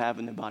that we have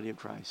in the body of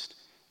Christ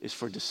is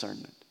for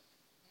discernment.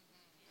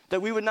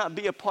 That we would not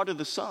be a part of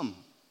the sum.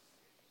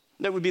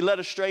 That we'd be led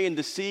astray and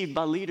deceived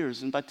by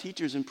leaders and by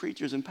teachers and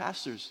preachers and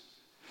pastors.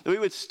 That we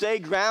would stay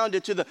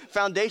grounded to the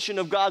foundation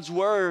of God's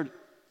word.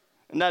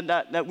 And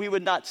that we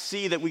would not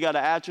see that we got to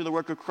add to the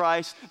work of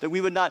Christ. That we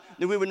would not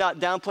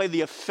downplay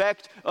the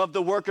effect of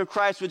the work of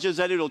Christ, which is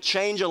that it'll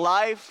change a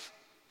life.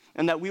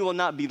 And that we will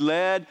not be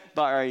led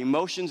by our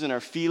emotions and our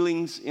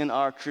feelings in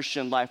our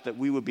Christian life. That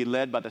we would be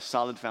led by the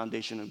solid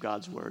foundation of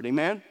God's word.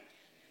 Amen?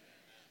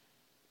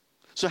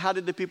 So how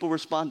did the people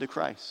respond to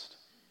Christ?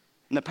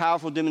 In the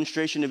powerful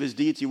demonstration of his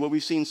deity, what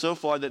we've seen so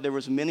far, that there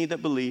was many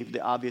that believed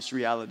the obvious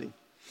reality.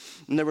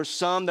 And there were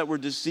some that were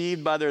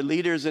deceived by their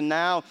leaders. And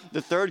now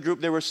the third group,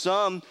 there were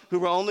some who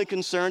were only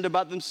concerned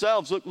about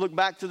themselves. Look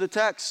back to the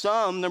text.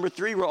 Some, number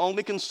 3, were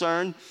only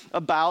concerned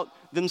about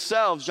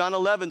themselves. John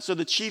 11, so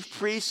the chief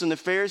priests and the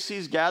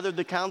Pharisees gathered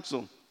the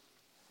council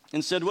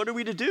and said, what are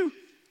we to do?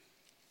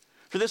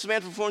 For this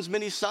man performs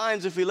many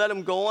signs. If we let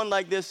him go on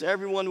like this,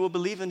 everyone will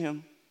believe in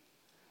him.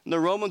 And the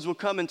Romans will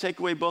come and take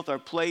away both our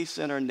place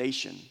and our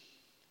nation.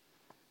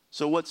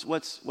 So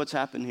what's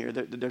happened here?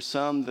 There's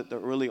some that they're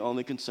really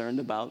only concerned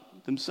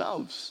about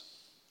themselves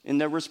in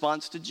their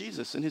response to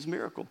Jesus and his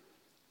miracle.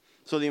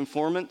 So the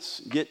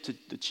informants get to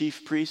the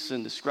chief priests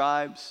and the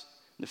scribes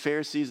and the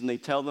Pharisees, and they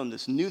tell them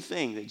this new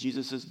thing that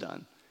Jesus has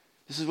done.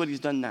 This is what he's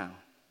done now.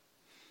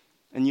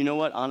 And you know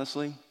what?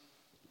 Honestly,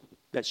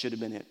 that should have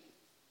been it.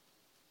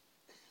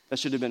 That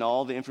should have been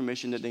all the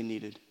information that they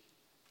needed.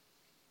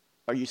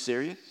 Are you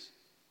serious?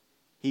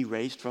 He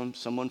raised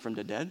someone from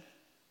the dead?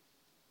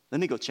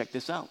 Let me go check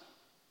this out.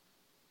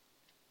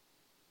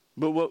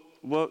 But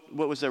what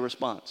was their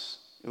response?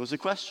 It was a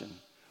question.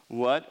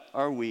 What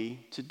are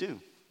we to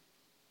do?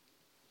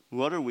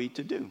 What are we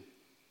to do?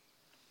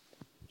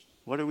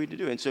 What are we to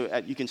do? And so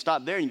you can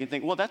stop there and you can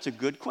think, well, that's a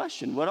good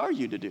question. What are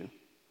you to do?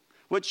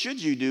 What should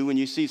you do when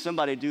you see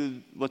somebody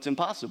do what's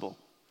impossible?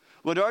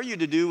 What are you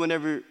to do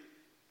whenever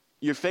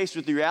you're faced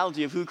with the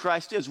reality of who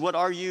Christ is. What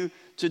are you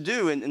to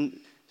do? And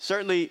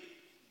certainly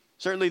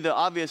the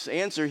obvious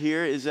answer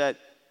here is that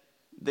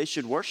they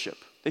should worship.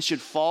 They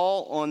should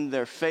fall on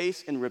their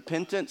face in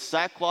repentance,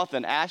 sackcloth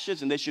and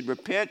ashes, and they should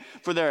repent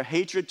for their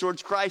hatred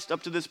towards Christ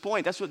up to this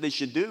point. That's what they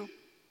should do.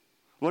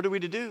 What are we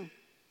to do?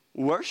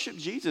 Worship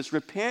Jesus,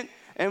 repent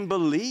and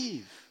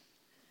believe.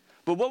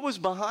 But what was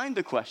behind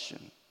the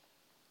question?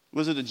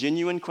 Was it a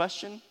genuine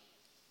question?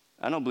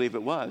 I don't believe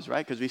it was,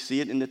 right? Because we see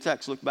it in the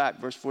text. Look back,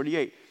 verse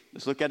 48.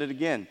 Let's look at it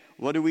again.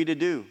 What are we to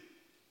do?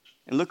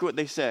 And look at what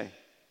they say.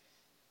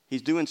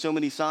 He's doing so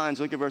many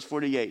signs. Look at verse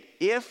 48.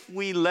 If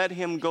we let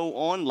him go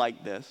on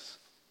like this,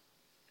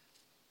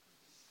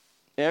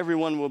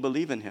 everyone will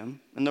believe in him,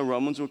 and the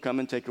Romans will come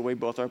and take away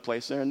both our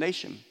place and our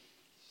nation.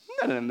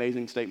 Isn't that an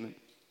amazing statement?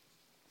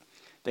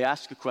 They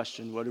ask a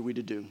question, what are we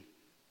to do?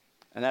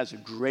 And that's a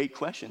great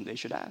question they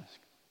should ask.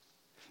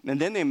 And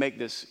then they make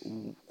this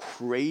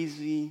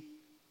crazy,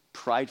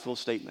 prideful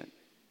statement.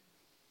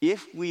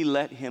 If we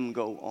let him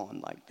go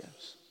on like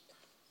this.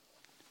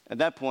 At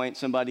that point,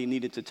 somebody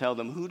needed to tell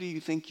them, who do you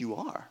think you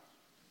are?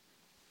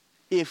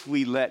 If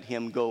we let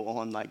him go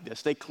on like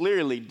this. They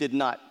clearly did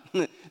not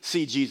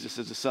see Jesus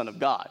as the Son of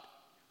God,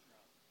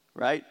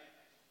 right?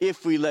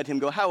 If we let him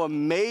go. How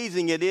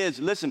amazing it is.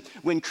 Listen,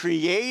 when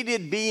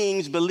created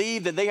beings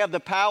believe that they have the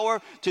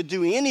power to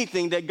do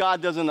anything that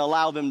God doesn't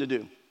allow them to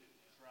do,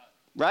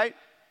 right?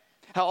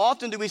 How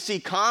often do we see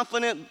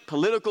confident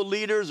political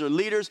leaders or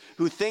leaders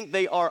who think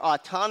they are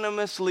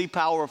autonomously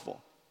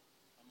powerful?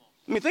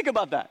 I mean, think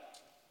about that.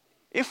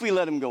 If we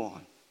let him go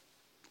on,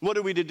 what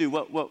are we to do?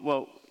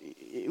 Well,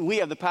 we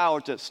have the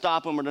power to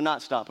stop him or to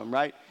not stop him,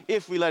 right?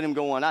 If we let him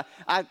go on.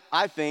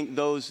 I think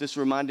this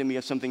reminded me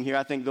of something here.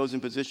 I think those in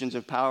positions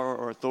of power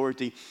or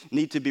authority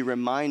need to be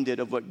reminded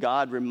of what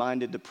God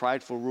reminded the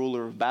prideful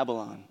ruler of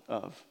Babylon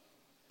of.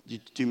 Do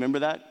you remember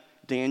that?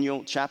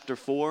 Daniel chapter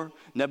 4,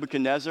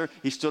 Nebuchadnezzar,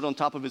 he stood on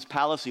top of his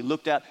palace. He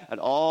looked at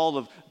all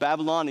of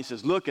Babylon. He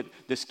says, look at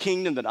this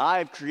kingdom that I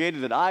have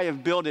created, that I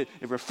have built. It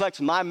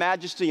reflects my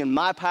majesty and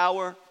my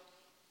power.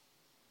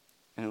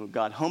 And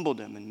God humbled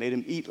him and made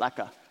him eat like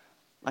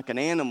an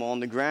animal on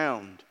the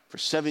ground for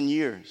 7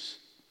 years.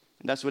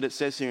 And that's what it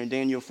says here in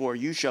Daniel 4.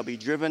 You shall be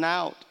driven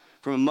out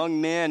from among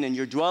men, and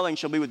your dwelling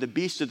shall be with the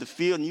beasts of the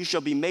field, and you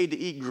shall be made to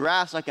eat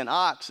grass like an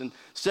ox, and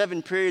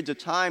 7 periods of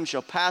time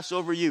shall pass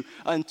over you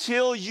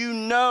until you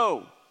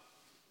know.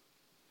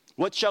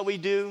 What shall we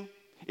do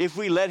if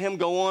we let him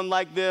go on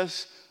like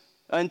this?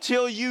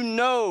 Until you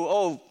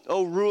know,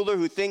 oh ruler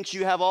who thinks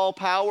you have all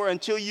power,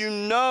 until you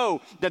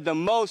know that the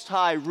Most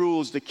High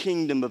rules the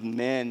kingdom of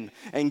men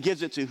and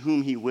gives it to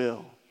whom he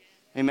will.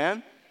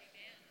 Amen?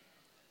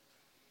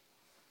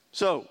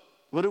 So,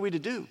 what are we to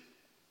do?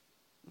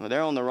 Well,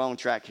 they're on the wrong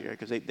track here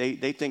because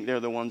they think they're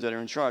the ones that are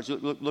in charge.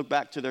 Look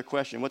back to their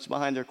question. What's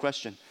behind their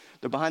question?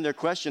 They're behind their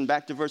question,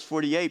 back to verse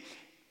 48.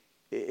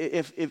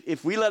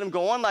 If we let him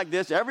go on like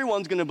this,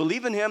 everyone's going to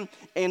believe in him,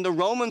 and the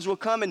Romans will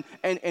come,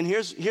 and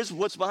here's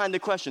what's behind the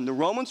question. The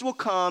Romans will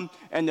come,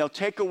 and they'll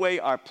take away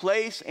our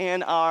place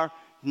and our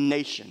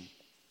nation.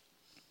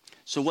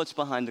 So what's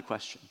behind the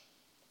question,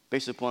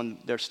 based upon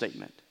their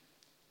statement?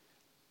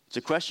 It's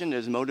a question that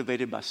is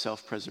motivated by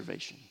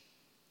self-preservation.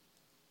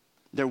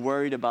 They're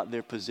worried about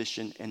their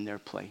position and their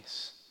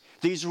place.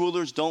 These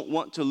rulers don't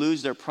want to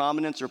lose their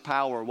prominence or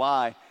power.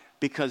 Why?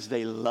 Because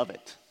they love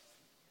it.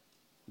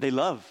 They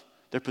love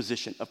their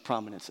position of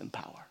prominence and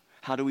power.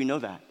 How do we know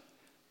that?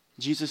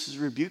 Jesus'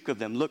 rebuke of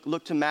them.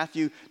 Look to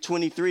Matthew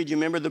 23. Do you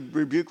remember the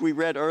rebuke we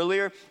read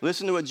earlier?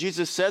 Listen to what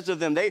Jesus says of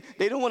them. They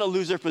don't want to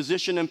lose their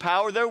position and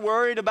power. They're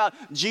worried about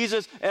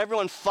Jesus,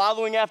 everyone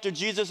following after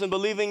Jesus and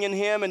believing in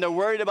him, and they're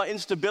worried about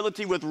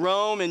instability with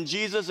Rome and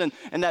Jesus, and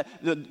that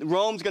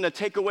Rome's going to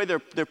take away their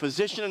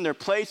position and their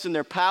place and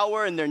their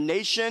power and their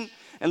nation.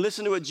 And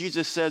listen to what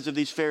Jesus says of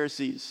these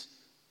Pharisees.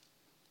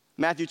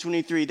 Matthew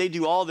 23, they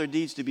do all their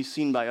deeds to be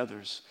seen by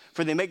others.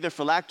 For they make their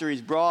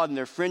phylacteries broad and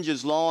their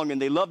fringes long, and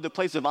they love the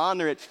place of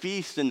honor at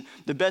feasts and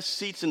the best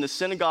seats in the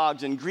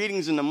synagogues and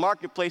greetings in the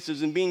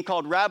marketplaces and being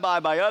called rabbi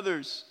by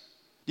others.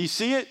 Do you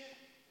see it?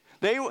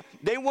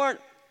 They weren't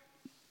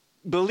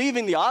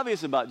believing the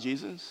obvious about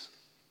Jesus,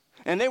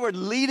 and they were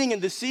leading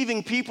and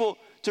deceiving people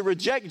to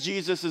reject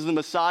Jesus as the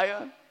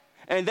Messiah.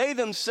 And they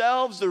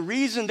themselves, the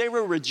reason they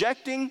were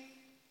rejecting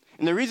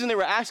and the reason they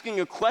were asking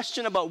a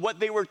question about what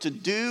they were to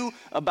do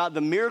about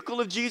the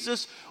miracle of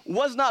Jesus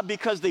was not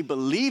because they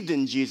believed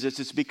in Jesus,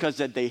 it's because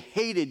that they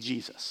hated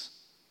Jesus.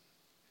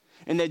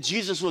 And that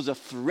Jesus was a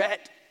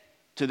threat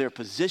to their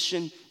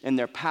position and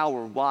their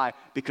power. Why?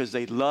 Because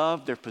they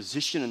loved their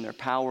position and their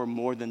power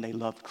more than they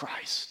loved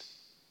Christ.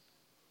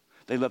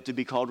 They loved to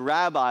be called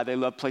rabbi. They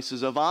loved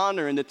places of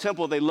honor in the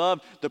temple. They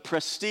loved the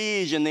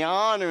prestige and the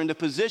honor and the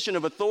position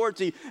of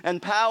authority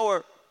and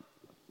power.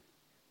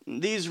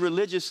 These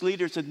religious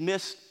leaders had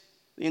missed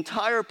the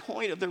entire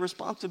point of their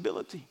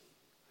responsibility.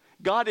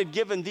 God had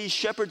given these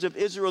shepherds of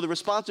Israel the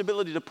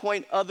responsibility to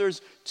point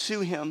others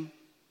to him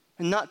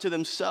and not to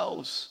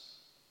themselves.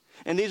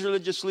 And these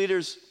religious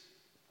leaders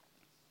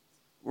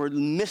were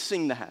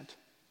missing that.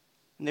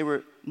 and they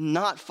were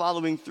not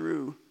following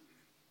through.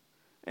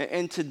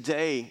 And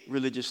today,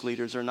 religious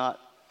leaders are not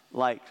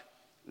like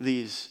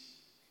these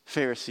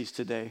Pharisees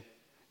today.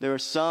 There are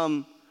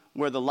some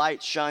where the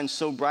light shines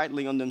so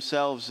brightly on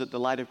themselves that the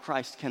light of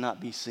Christ cannot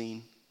be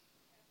seen.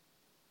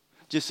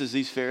 Just as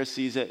these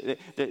Pharisees,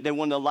 they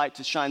wanted the light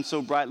to shine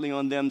so brightly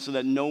on them so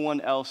that no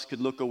one else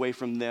could look away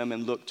from them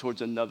and look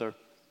towards another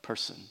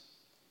person.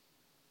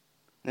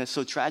 And it's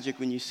so tragic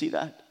when you see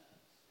that.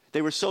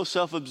 They were so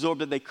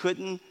self-absorbed that they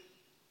couldn't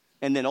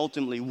and then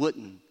ultimately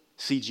wouldn't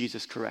see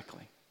Jesus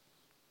correctly.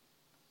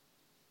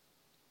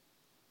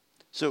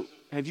 So,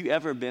 have you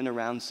ever been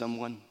around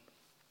someone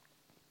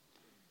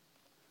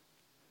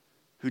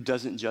who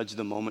doesn't judge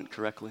the moment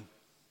correctly?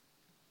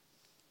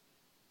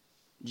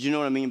 Do you know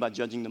what I mean by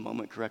judging the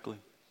moment correctly?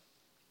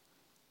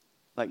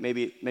 Like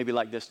maybe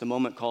like this, the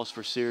moment calls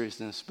for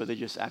seriousness, but they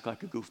just act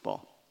like a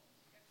goofball.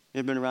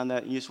 You ever been around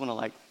that? You just want to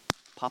like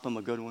pop them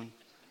a good one?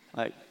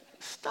 Like,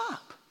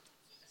 stop.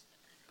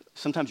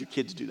 Sometimes your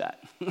kids do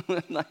that.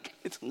 Like,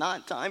 it's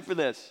not time for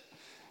this.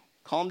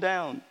 Calm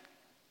down,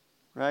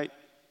 right?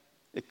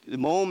 The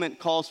moment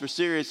calls for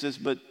seriousness,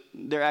 but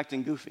they're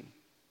acting goofy.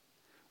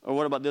 Or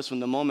what about this one?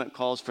 The moment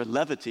calls for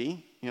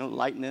levity,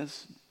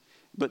 lightness,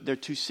 but they're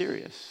too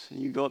serious. And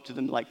you go up to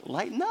them like,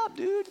 lighten up,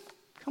 dude.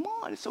 Come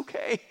on, it's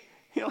okay.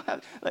 You don't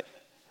have,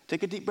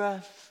 take a deep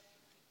breath.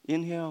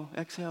 Inhale,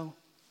 exhale.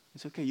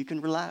 It's okay, you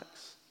can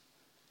relax.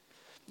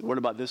 What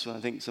about this one?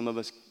 I think some of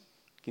us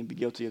can be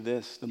guilty of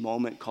this. The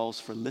moment calls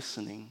for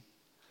listening,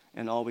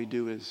 and all we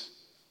do is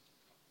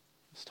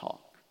talk.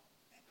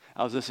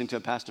 I was listening to a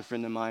pastor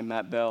friend of mine,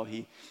 Matt Bell.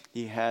 He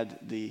had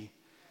the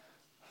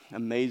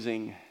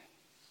amazing,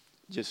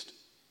 just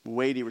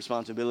weighty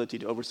responsibility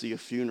to oversee a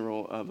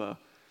funeral of a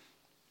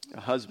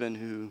husband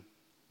who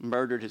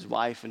murdered his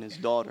wife and his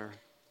daughter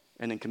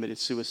and then committed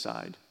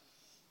suicide.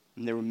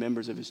 And they were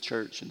members of his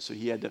church, and so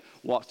he had to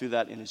walk through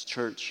that in his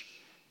church.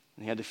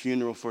 And he had the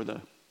funeral for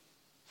the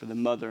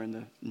mother and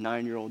the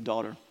 9-year-old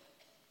daughter.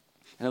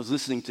 And I was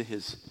listening to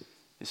his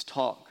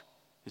talk,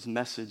 his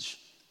message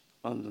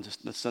on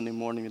the Sunday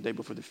morning, the day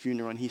before the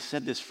funeral, and he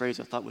said this phrase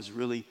I thought was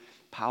really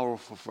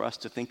powerful for us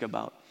to think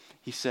about.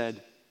 He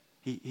said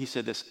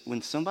this: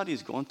 when somebody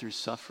is going through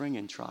suffering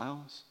and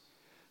trials,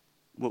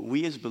 what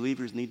we as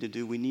believers need to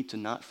do, we need to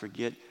not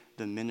forget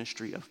the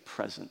ministry of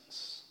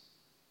presence.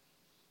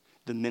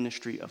 The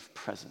ministry of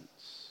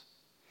presence.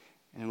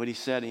 And what he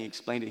said, and he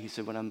explained it, he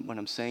said, what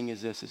I'm saying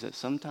is this, is that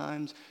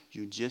sometimes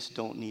you just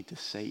don't need to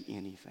say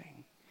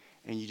anything,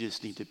 and you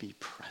just need to be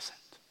present.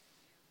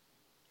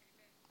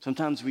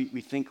 Sometimes we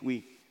think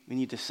we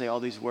need to say all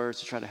these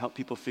words to try to help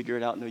people figure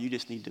it out. No, you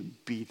just need to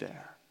be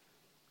there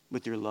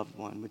with your loved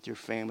one, with your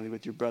family,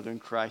 with your brother in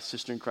Christ,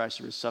 sister in Christ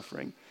who is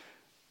suffering.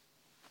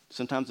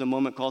 Sometimes the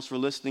moment calls for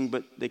listening,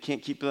 but they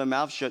can't keep their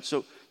mouth shut.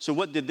 So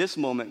what did this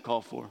moment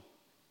call for?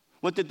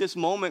 What did this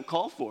moment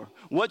call for?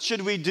 What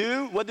should we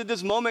do? What did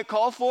this moment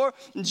call for?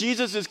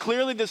 Jesus is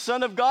clearly the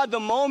Son of God. The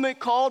moment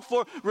called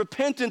for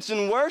repentance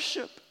and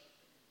worship.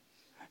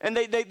 And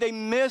they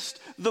missed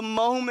the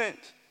moment.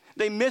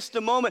 They missed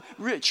the moment.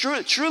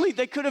 Truly,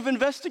 they could have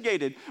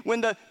investigated.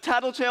 When the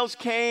tattletales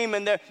came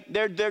and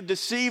their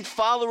deceived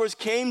followers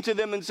came to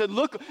them and said,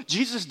 look,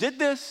 Jesus did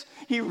this.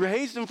 He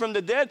raised him from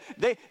the dead.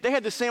 They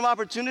had the same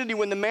opportunity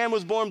when the man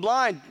was born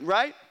blind,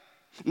 right?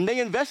 And they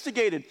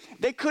investigated.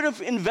 They could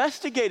have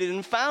investigated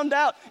and found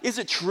out, is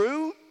it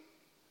true?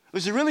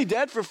 Was he really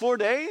dead for 4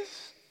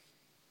 days?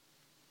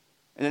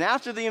 And then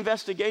after the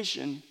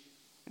investigation,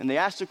 and they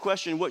asked the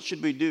question, what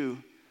should we do?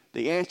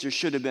 The answer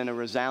should have been a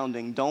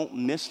resounding, don't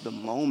miss the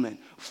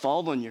moment.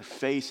 Fall on your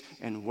face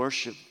and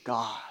worship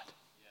God.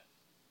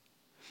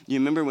 You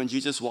remember when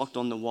Jesus walked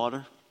on the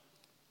water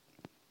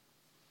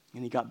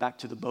and he got back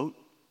to the boat?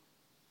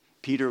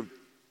 Peter,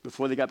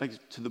 before they got back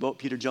to the boat,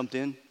 Peter jumped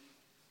in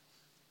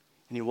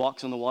and he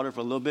walks on the water for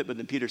a little bit, but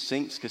then Peter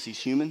sinks because he's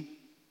human.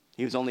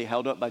 He was only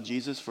held up by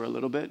Jesus for a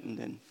little bit and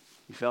then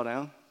he fell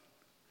down.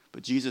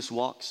 But Jesus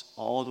walks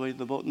all the way to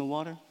the boat in the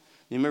water.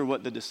 You remember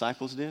what the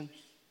disciples did?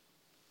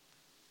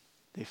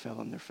 They fell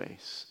on their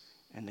face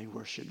and they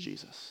worshiped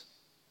Jesus.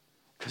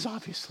 Because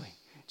obviously,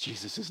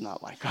 Jesus is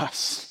not like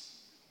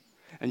us.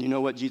 And you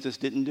know what Jesus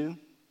didn't do?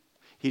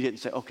 He didn't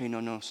say, okay,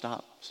 no,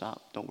 stop,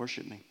 don't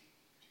worship me.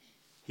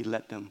 He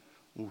let them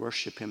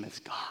worship him as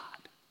God.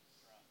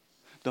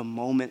 The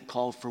moment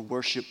called for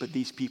worship, but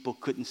these people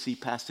couldn't see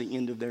past the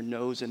end of their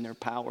nose and their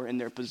power and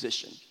their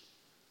position.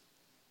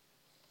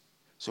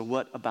 So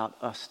what about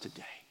us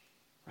today,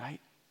 right?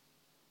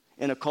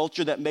 In a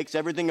culture that makes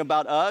everything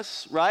about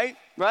us, right?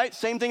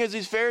 Same thing as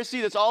these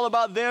Pharisees. It's all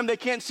about them. They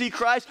can't see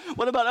Christ.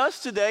 What about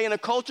us today in a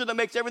culture that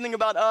makes everything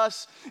about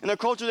us, in a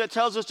culture that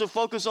tells us to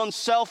focus on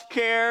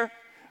self-care,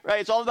 right?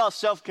 It's all about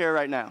self-care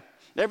right now.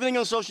 Everything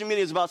on social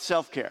media is about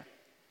self-care.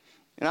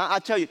 And I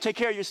tell you, take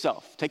care of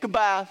yourself. Take a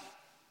bath.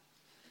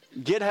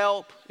 Get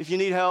help if you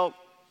need help.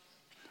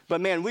 But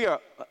man, we are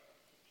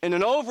in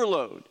an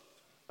overload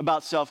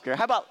about self-care.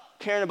 How about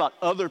caring about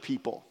other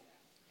people?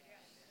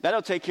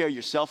 That'll take care of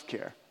your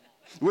self-care.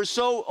 We're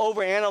so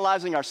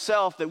overanalyzing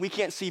ourselves that we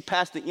can't see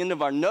past the end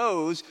of our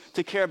nose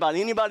to care about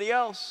anybody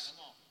else,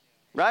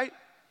 right?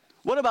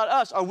 What about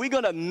us? Are we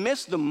going to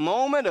miss the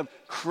moment of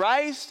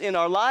Christ in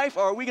our life,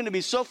 or are we going to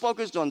be so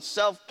focused on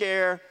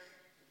self-care,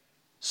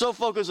 so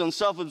focused on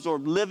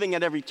self-absorbed living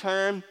at every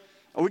turn?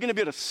 Are we going to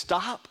be able to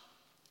stop?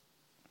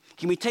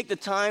 Can we take the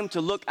time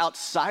to look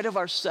outside of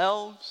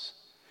ourselves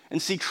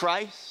and see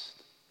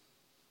Christ?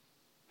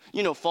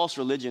 You know, false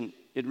religion,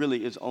 it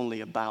really is only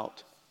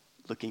about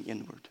looking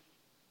inward.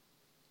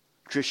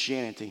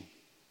 Christianity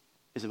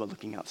is about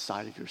looking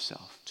outside of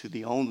yourself to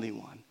the only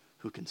one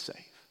who can save.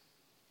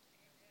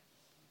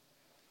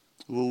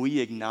 Will we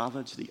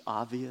acknowledge the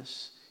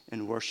obvious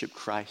and worship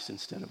Christ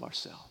instead of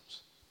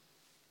ourselves?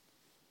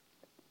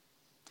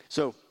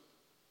 So,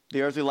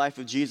 the earthly life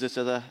of Jesus,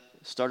 as I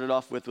started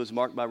off with, was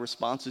marked by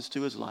responses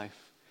to his life.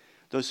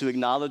 Those who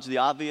acknowledged the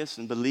obvious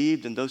and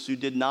believed, and those who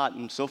did not.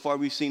 And so far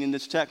we've seen in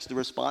this text the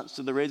response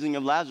to the raising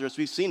of Lazarus.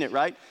 We've seen it,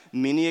 right?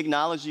 Many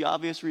acknowledge the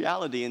obvious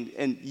reality.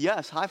 And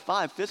yes, high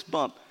five, fist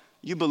bump,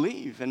 you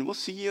believe, and we'll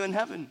see you in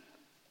heaven.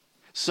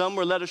 Some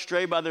were led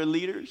astray by their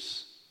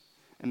leaders.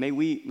 And may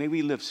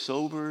we live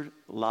sober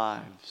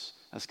lives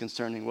as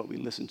concerning what we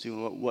listen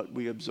to and what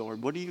we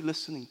absorb. What are you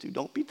listening to?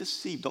 Don't be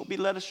deceived. Don't be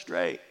led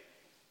astray.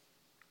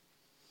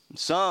 And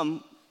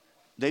some,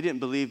 they didn't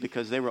believe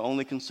because they were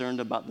only concerned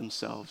about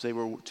themselves. They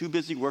were too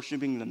busy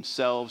worshiping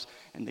themselves,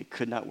 and they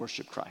could not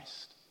worship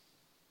Christ.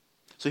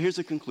 So here's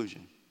the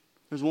conclusion.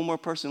 There's one more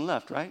person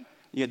left, right?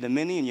 You had the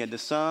many, and you had the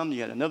some,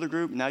 you had another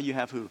group. Now you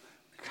have who?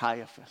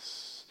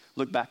 Caiaphas.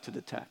 Look back to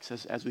the text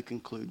as we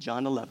conclude.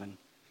 John 11.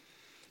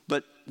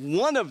 But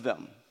one of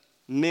them,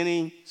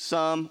 many,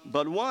 some,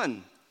 but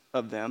one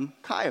of them,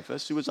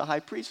 Caiaphas, who was a high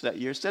priest that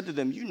year, said to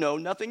them, "You know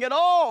nothing at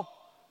all.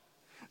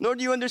 Nor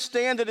do you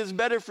understand that it is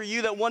better for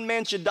you that one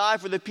man should die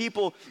for the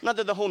people, not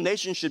that the whole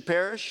nation should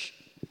perish."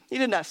 He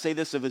did not say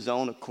this of his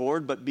own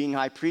accord, but being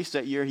high priest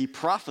that year, he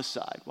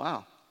prophesied,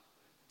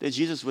 that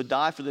Jesus would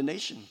die for the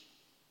nation.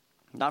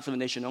 Not for the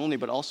nation only,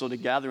 but also to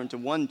gather into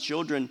one the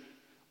children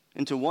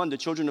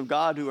of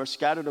God who are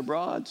scattered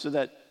abroad, so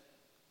that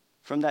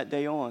from that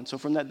day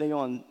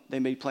on, they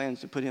made plans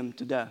to put him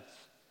to death.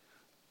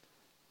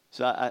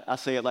 So I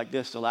say it like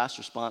this: the last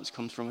response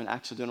comes from an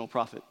accidental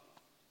prophet.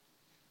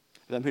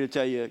 I'm here to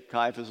tell you,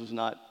 Caiaphas was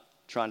not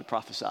trying to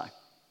prophesy.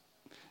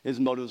 His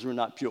motives were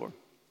not pure.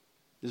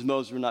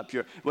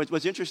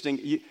 What's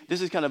interesting,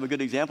 this is kind of a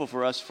good example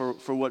for us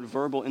for what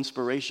verbal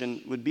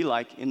inspiration would be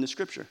like in the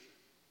scripture.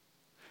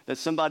 That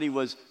somebody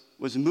was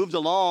moved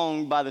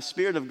along by the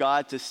Spirit of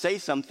God to say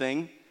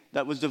something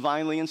that was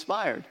divinely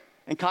inspired.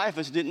 And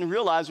Caiaphas didn't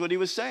realize what he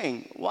was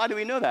saying. Why do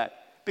we know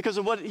that? Because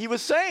of what he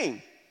was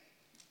saying.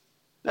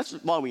 That's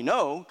why we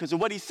know, because of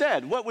what he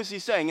said. What was he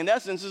saying? In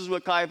essence, this is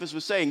what Caiaphas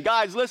was saying.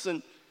 Guys,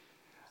 listen.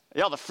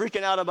 Y'all are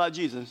freaking out about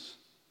Jesus.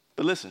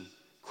 But listen,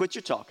 quit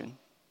your talking.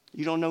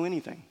 You don't know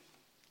anything.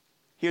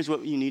 Here's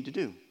what you need to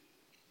do.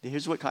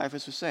 Here's what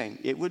Caiaphas was saying.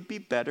 It would be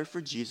better for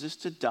Jesus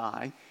to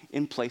die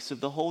in place of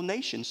the whole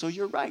nation. So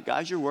you're right,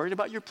 guys. You're worried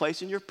about your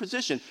place and your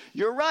position.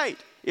 You're right.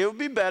 It would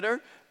be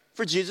better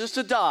for Jesus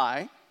to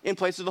die in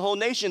place of the whole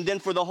nation than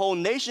for the whole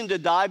nation to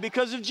die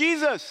because of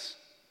Jesus.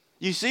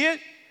 You see it?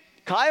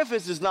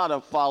 Caiaphas is not a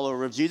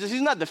follower of Jesus.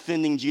 He's not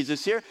defending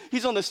Jesus here.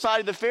 He's on the side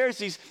of the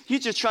Pharisees.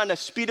 He's just trying to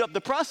speed up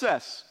the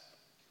process.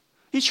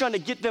 He's trying to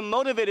get them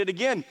motivated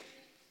again.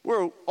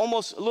 We're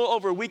almost a little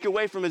over a week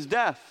away from his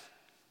death.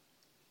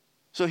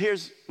 So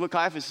here's what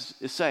Caiaphas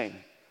is saying.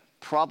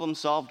 Problem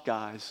solved,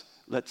 guys.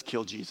 Let's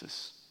kill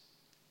Jesus.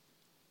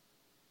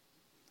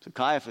 So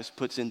Caiaphas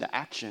puts into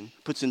action,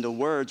 puts into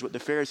words what the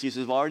Pharisees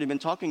have already been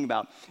talking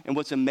about. And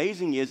what's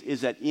amazing is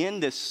that in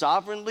this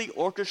sovereignly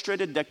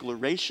orchestrated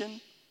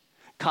declaration,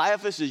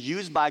 Caiaphas is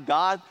used by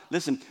God,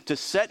 listen, to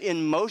set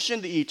in motion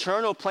the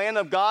eternal plan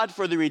of God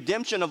for the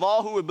redemption of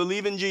all who would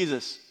believe in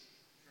Jesus.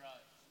 Right.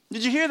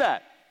 Did you hear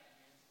that?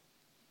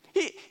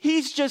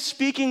 He's just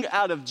speaking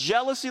out of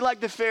jealousy like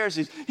the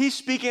Pharisees. He's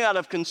speaking out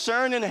of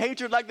concern and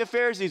hatred like the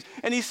Pharisees.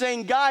 And he's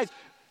saying, guys,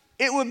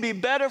 it would be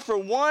better for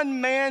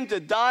one man to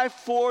die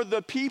for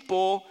the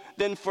people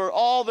than for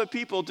all the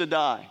people to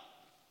die.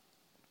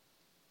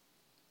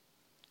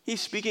 He's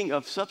speaking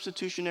of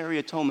substitutionary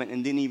atonement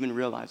and didn't even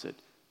realize it.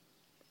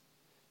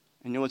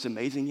 And you know what's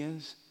amazing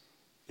is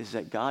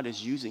that God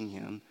is using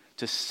him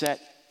to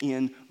set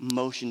in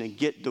motion and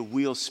get the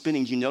wheels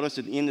spinning. You notice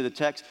at the end of the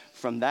text,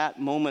 from that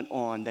moment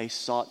on, they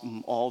sought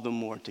all the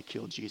more to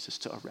kill Jesus,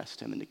 to arrest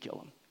him and to kill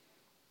him.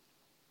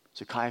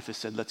 So Caiaphas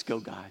said, let's go,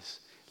 guys.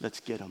 Let's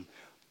get him.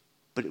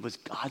 But it was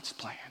God's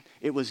plan.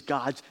 It was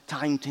God's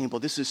timetable.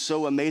 This is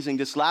so amazing.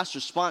 This last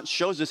response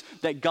shows us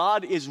that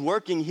God is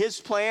working his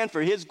plan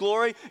for his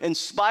glory in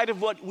spite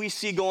of what we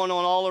see going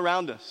on all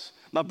around us.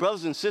 My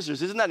brothers and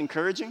sisters, isn't that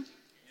encouraging?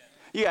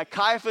 You got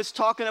Caiaphas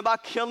talking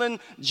about killing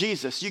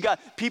Jesus. You got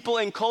people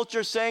in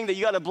culture saying that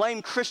you got to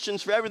blame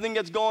Christians for everything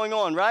that's going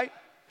on, right?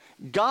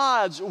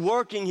 God's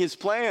working his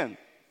plan.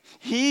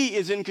 He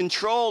is in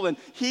control and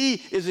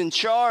he is in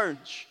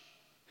charge.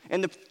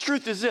 And the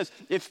truth is this: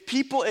 if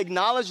people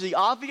acknowledge the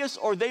obvious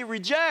or they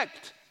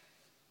reject,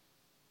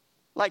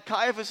 Like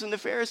Caiaphas and the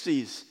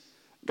Pharisees,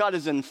 God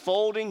is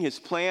unfolding his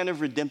plan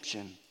of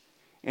redemption,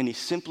 and he's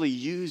simply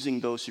using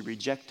those who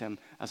reject him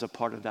as a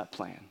part of that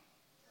plan.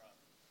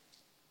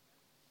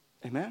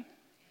 Amen?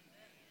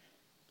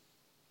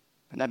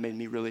 And that made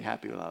me really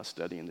happy when I was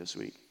studying this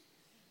week.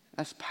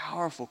 That's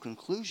powerful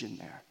conclusion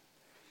there.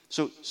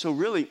 So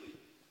really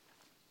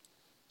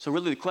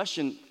the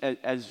question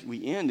as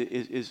we end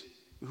is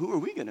who are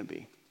we going to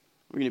be?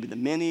 Are we going to be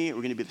the many? Are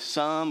we going to be the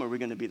some? Are we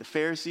going to be the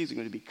Pharisees? Are we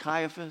going to be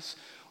Caiaphas?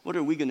 What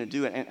are we going to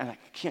do? And I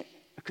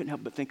couldn't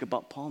help but think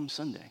about Palm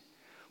Sunday.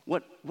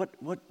 What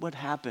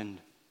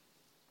happened?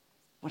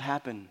 What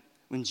happened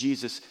when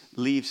Jesus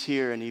leaves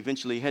here and he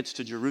eventually heads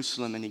to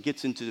Jerusalem and he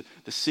gets into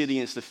the city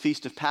and it's the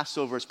Feast of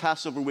Passover. It's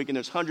Passover week and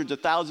there's hundreds of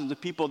thousands of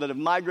people that have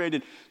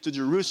migrated to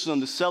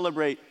Jerusalem to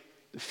celebrate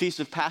the Feast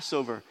of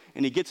Passover.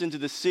 And he gets into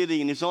the city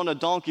and he's on a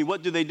donkey.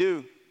 What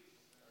do?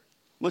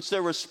 What's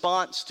their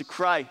response to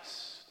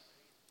Christ?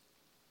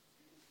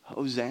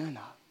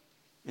 Hosanna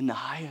in the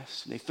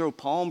highest. And they throw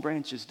palm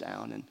branches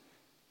down and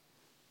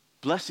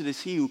blessed is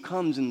he who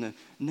comes in the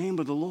name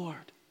of the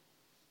Lord.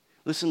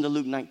 Listen to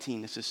Luke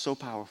 19. This is so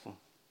powerful.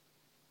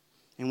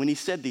 And when he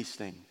said these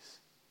things,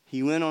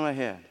 he went on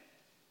ahead,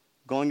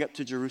 going up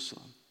to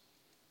Jerusalem.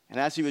 And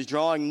as he was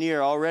drawing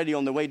near, already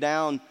on the way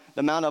down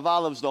the Mount of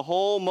Olives, the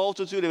whole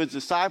multitude of his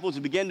disciples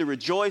began to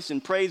rejoice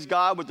and praise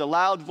God with a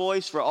loud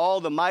voice for all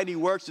the mighty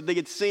works that they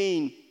had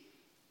seen.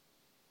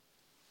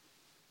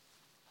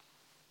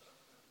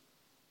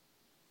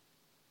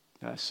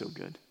 That's so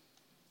good.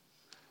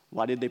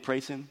 Why did they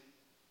praise him?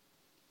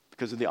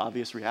 Because of the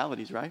obvious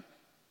realities, right?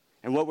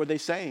 And what were they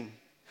saying?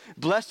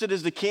 Blessed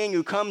is the King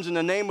who comes in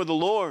the name of the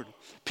Lord.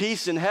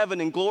 Peace in heaven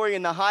and glory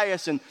in the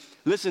highest. And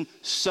listen,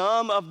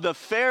 some of the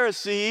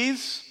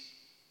Pharisees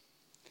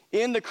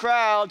in the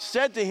crowd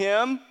said to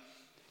him,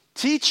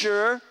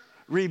 Teacher,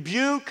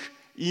 rebuke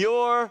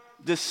your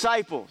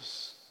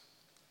disciples.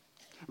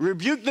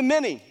 Rebuke the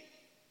many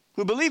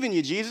who believe in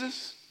you,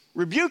 Jesus.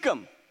 Rebuke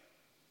them.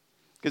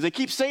 Because they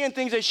keep saying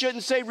things they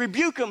shouldn't say.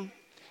 Rebuke them.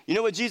 You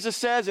know what Jesus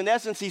says? In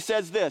essence, he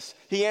says this.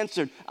 He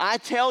answered, I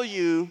tell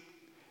you,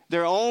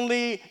 they're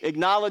only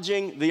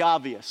acknowledging the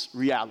obvious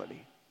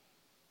reality.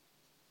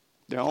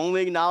 They're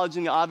only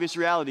acknowledging the obvious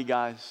reality,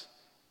 guys.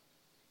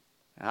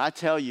 And I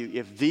tell you,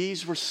 if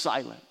these were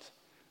silent,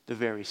 the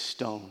very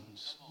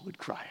stones would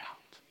cry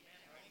out.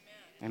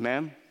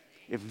 Amen?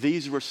 If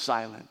these were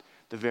silent,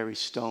 the very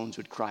stones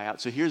would cry out.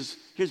 So here's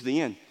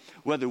the end.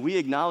 Whether we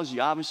acknowledge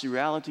the obvious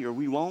reality or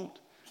we won't,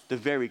 the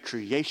very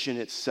creation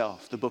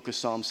itself, the book of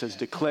Psalms says,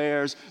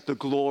 declares the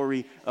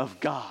glory of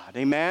God.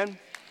 Amen?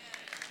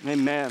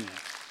 Amen.